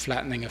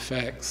 flattening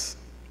effects,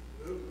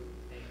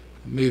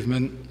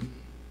 movement,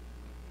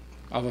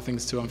 other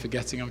things too I'm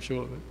forgetting, I'm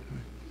sure.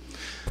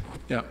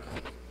 Yeah.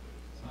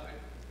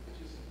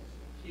 Just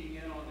keying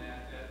in on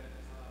that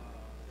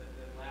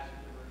lack of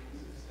commercial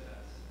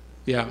success.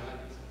 Yeah. I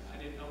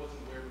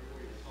wasn't aware before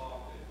your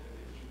talk that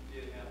you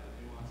did have a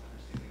nuanced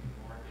understanding of the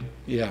market.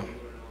 Yeah. And all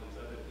these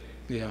other things.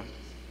 Yeah.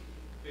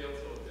 Failed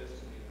so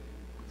abysmally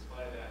in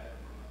spite of that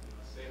from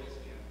a sales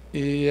standpoint.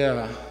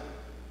 Yeah. You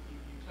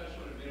touched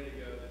on a minute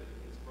ago that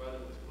his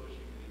brother was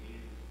pushing and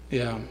he needed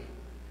Yeah.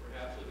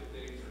 perhaps look at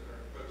things or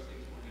approach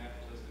things more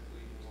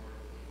naturalistically, more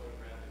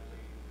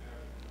photographically,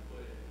 however you want to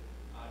put it. Do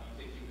you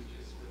think he was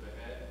just sort of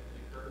ahead in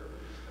the curve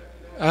with respect to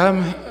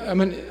that? I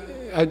mean,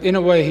 in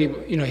a way,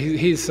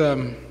 he's. I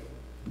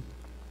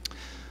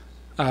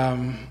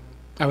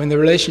mean, the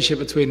relationship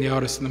between the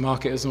artist and the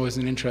market is always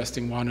an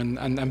interesting one,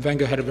 and Van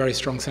Gogh had a very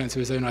strong sense of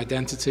his own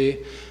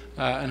identity,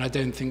 and I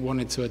don't think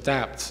wanted to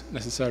adapt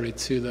necessarily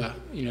to the,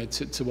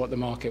 to what the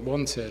market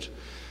wanted.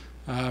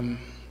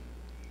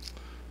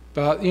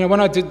 But when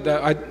I did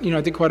that, I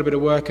did quite a bit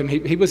of work, and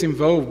he was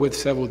involved with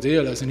several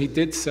dealers, and he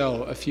did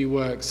sell a few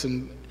works,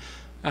 and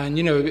in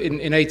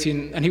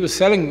he was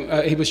selling,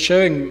 he was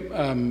showing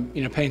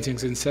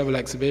paintings in several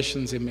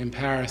exhibitions in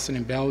Paris and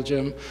in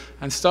Belgium,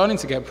 and starting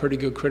to get pretty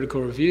good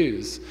critical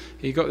reviews.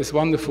 He got this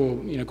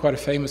wonderful, quite a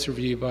famous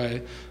review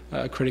by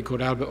a critic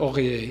called Albert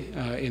Aurier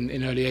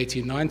in early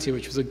 1890,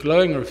 which was a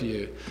glowing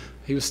review.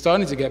 He was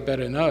starting to get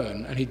better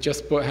known, and he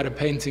just had a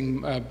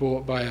painting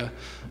bought by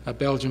a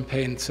Belgian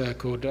painter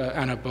called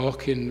Anna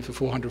Bock for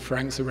 400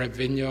 francs, a Red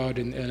Vineyard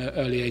in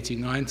early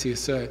 1890s.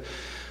 So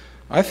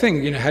I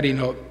think, had he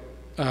not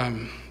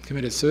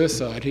committed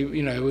suicide, he,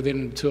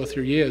 within 2 or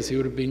 3 years, he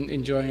would have been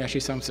enjoying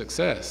actually some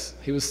success.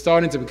 He was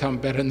starting to become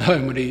better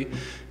known when he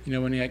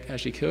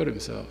actually killed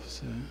himself.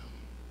 So,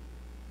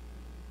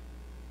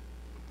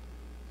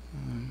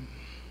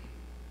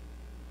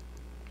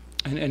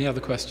 any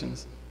other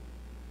questions?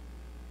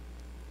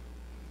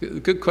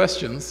 Good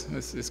questions.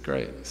 It's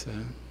great. So,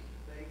 Thank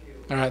you.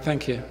 all right.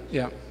 Thank you.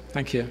 Yeah.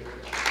 Thank you.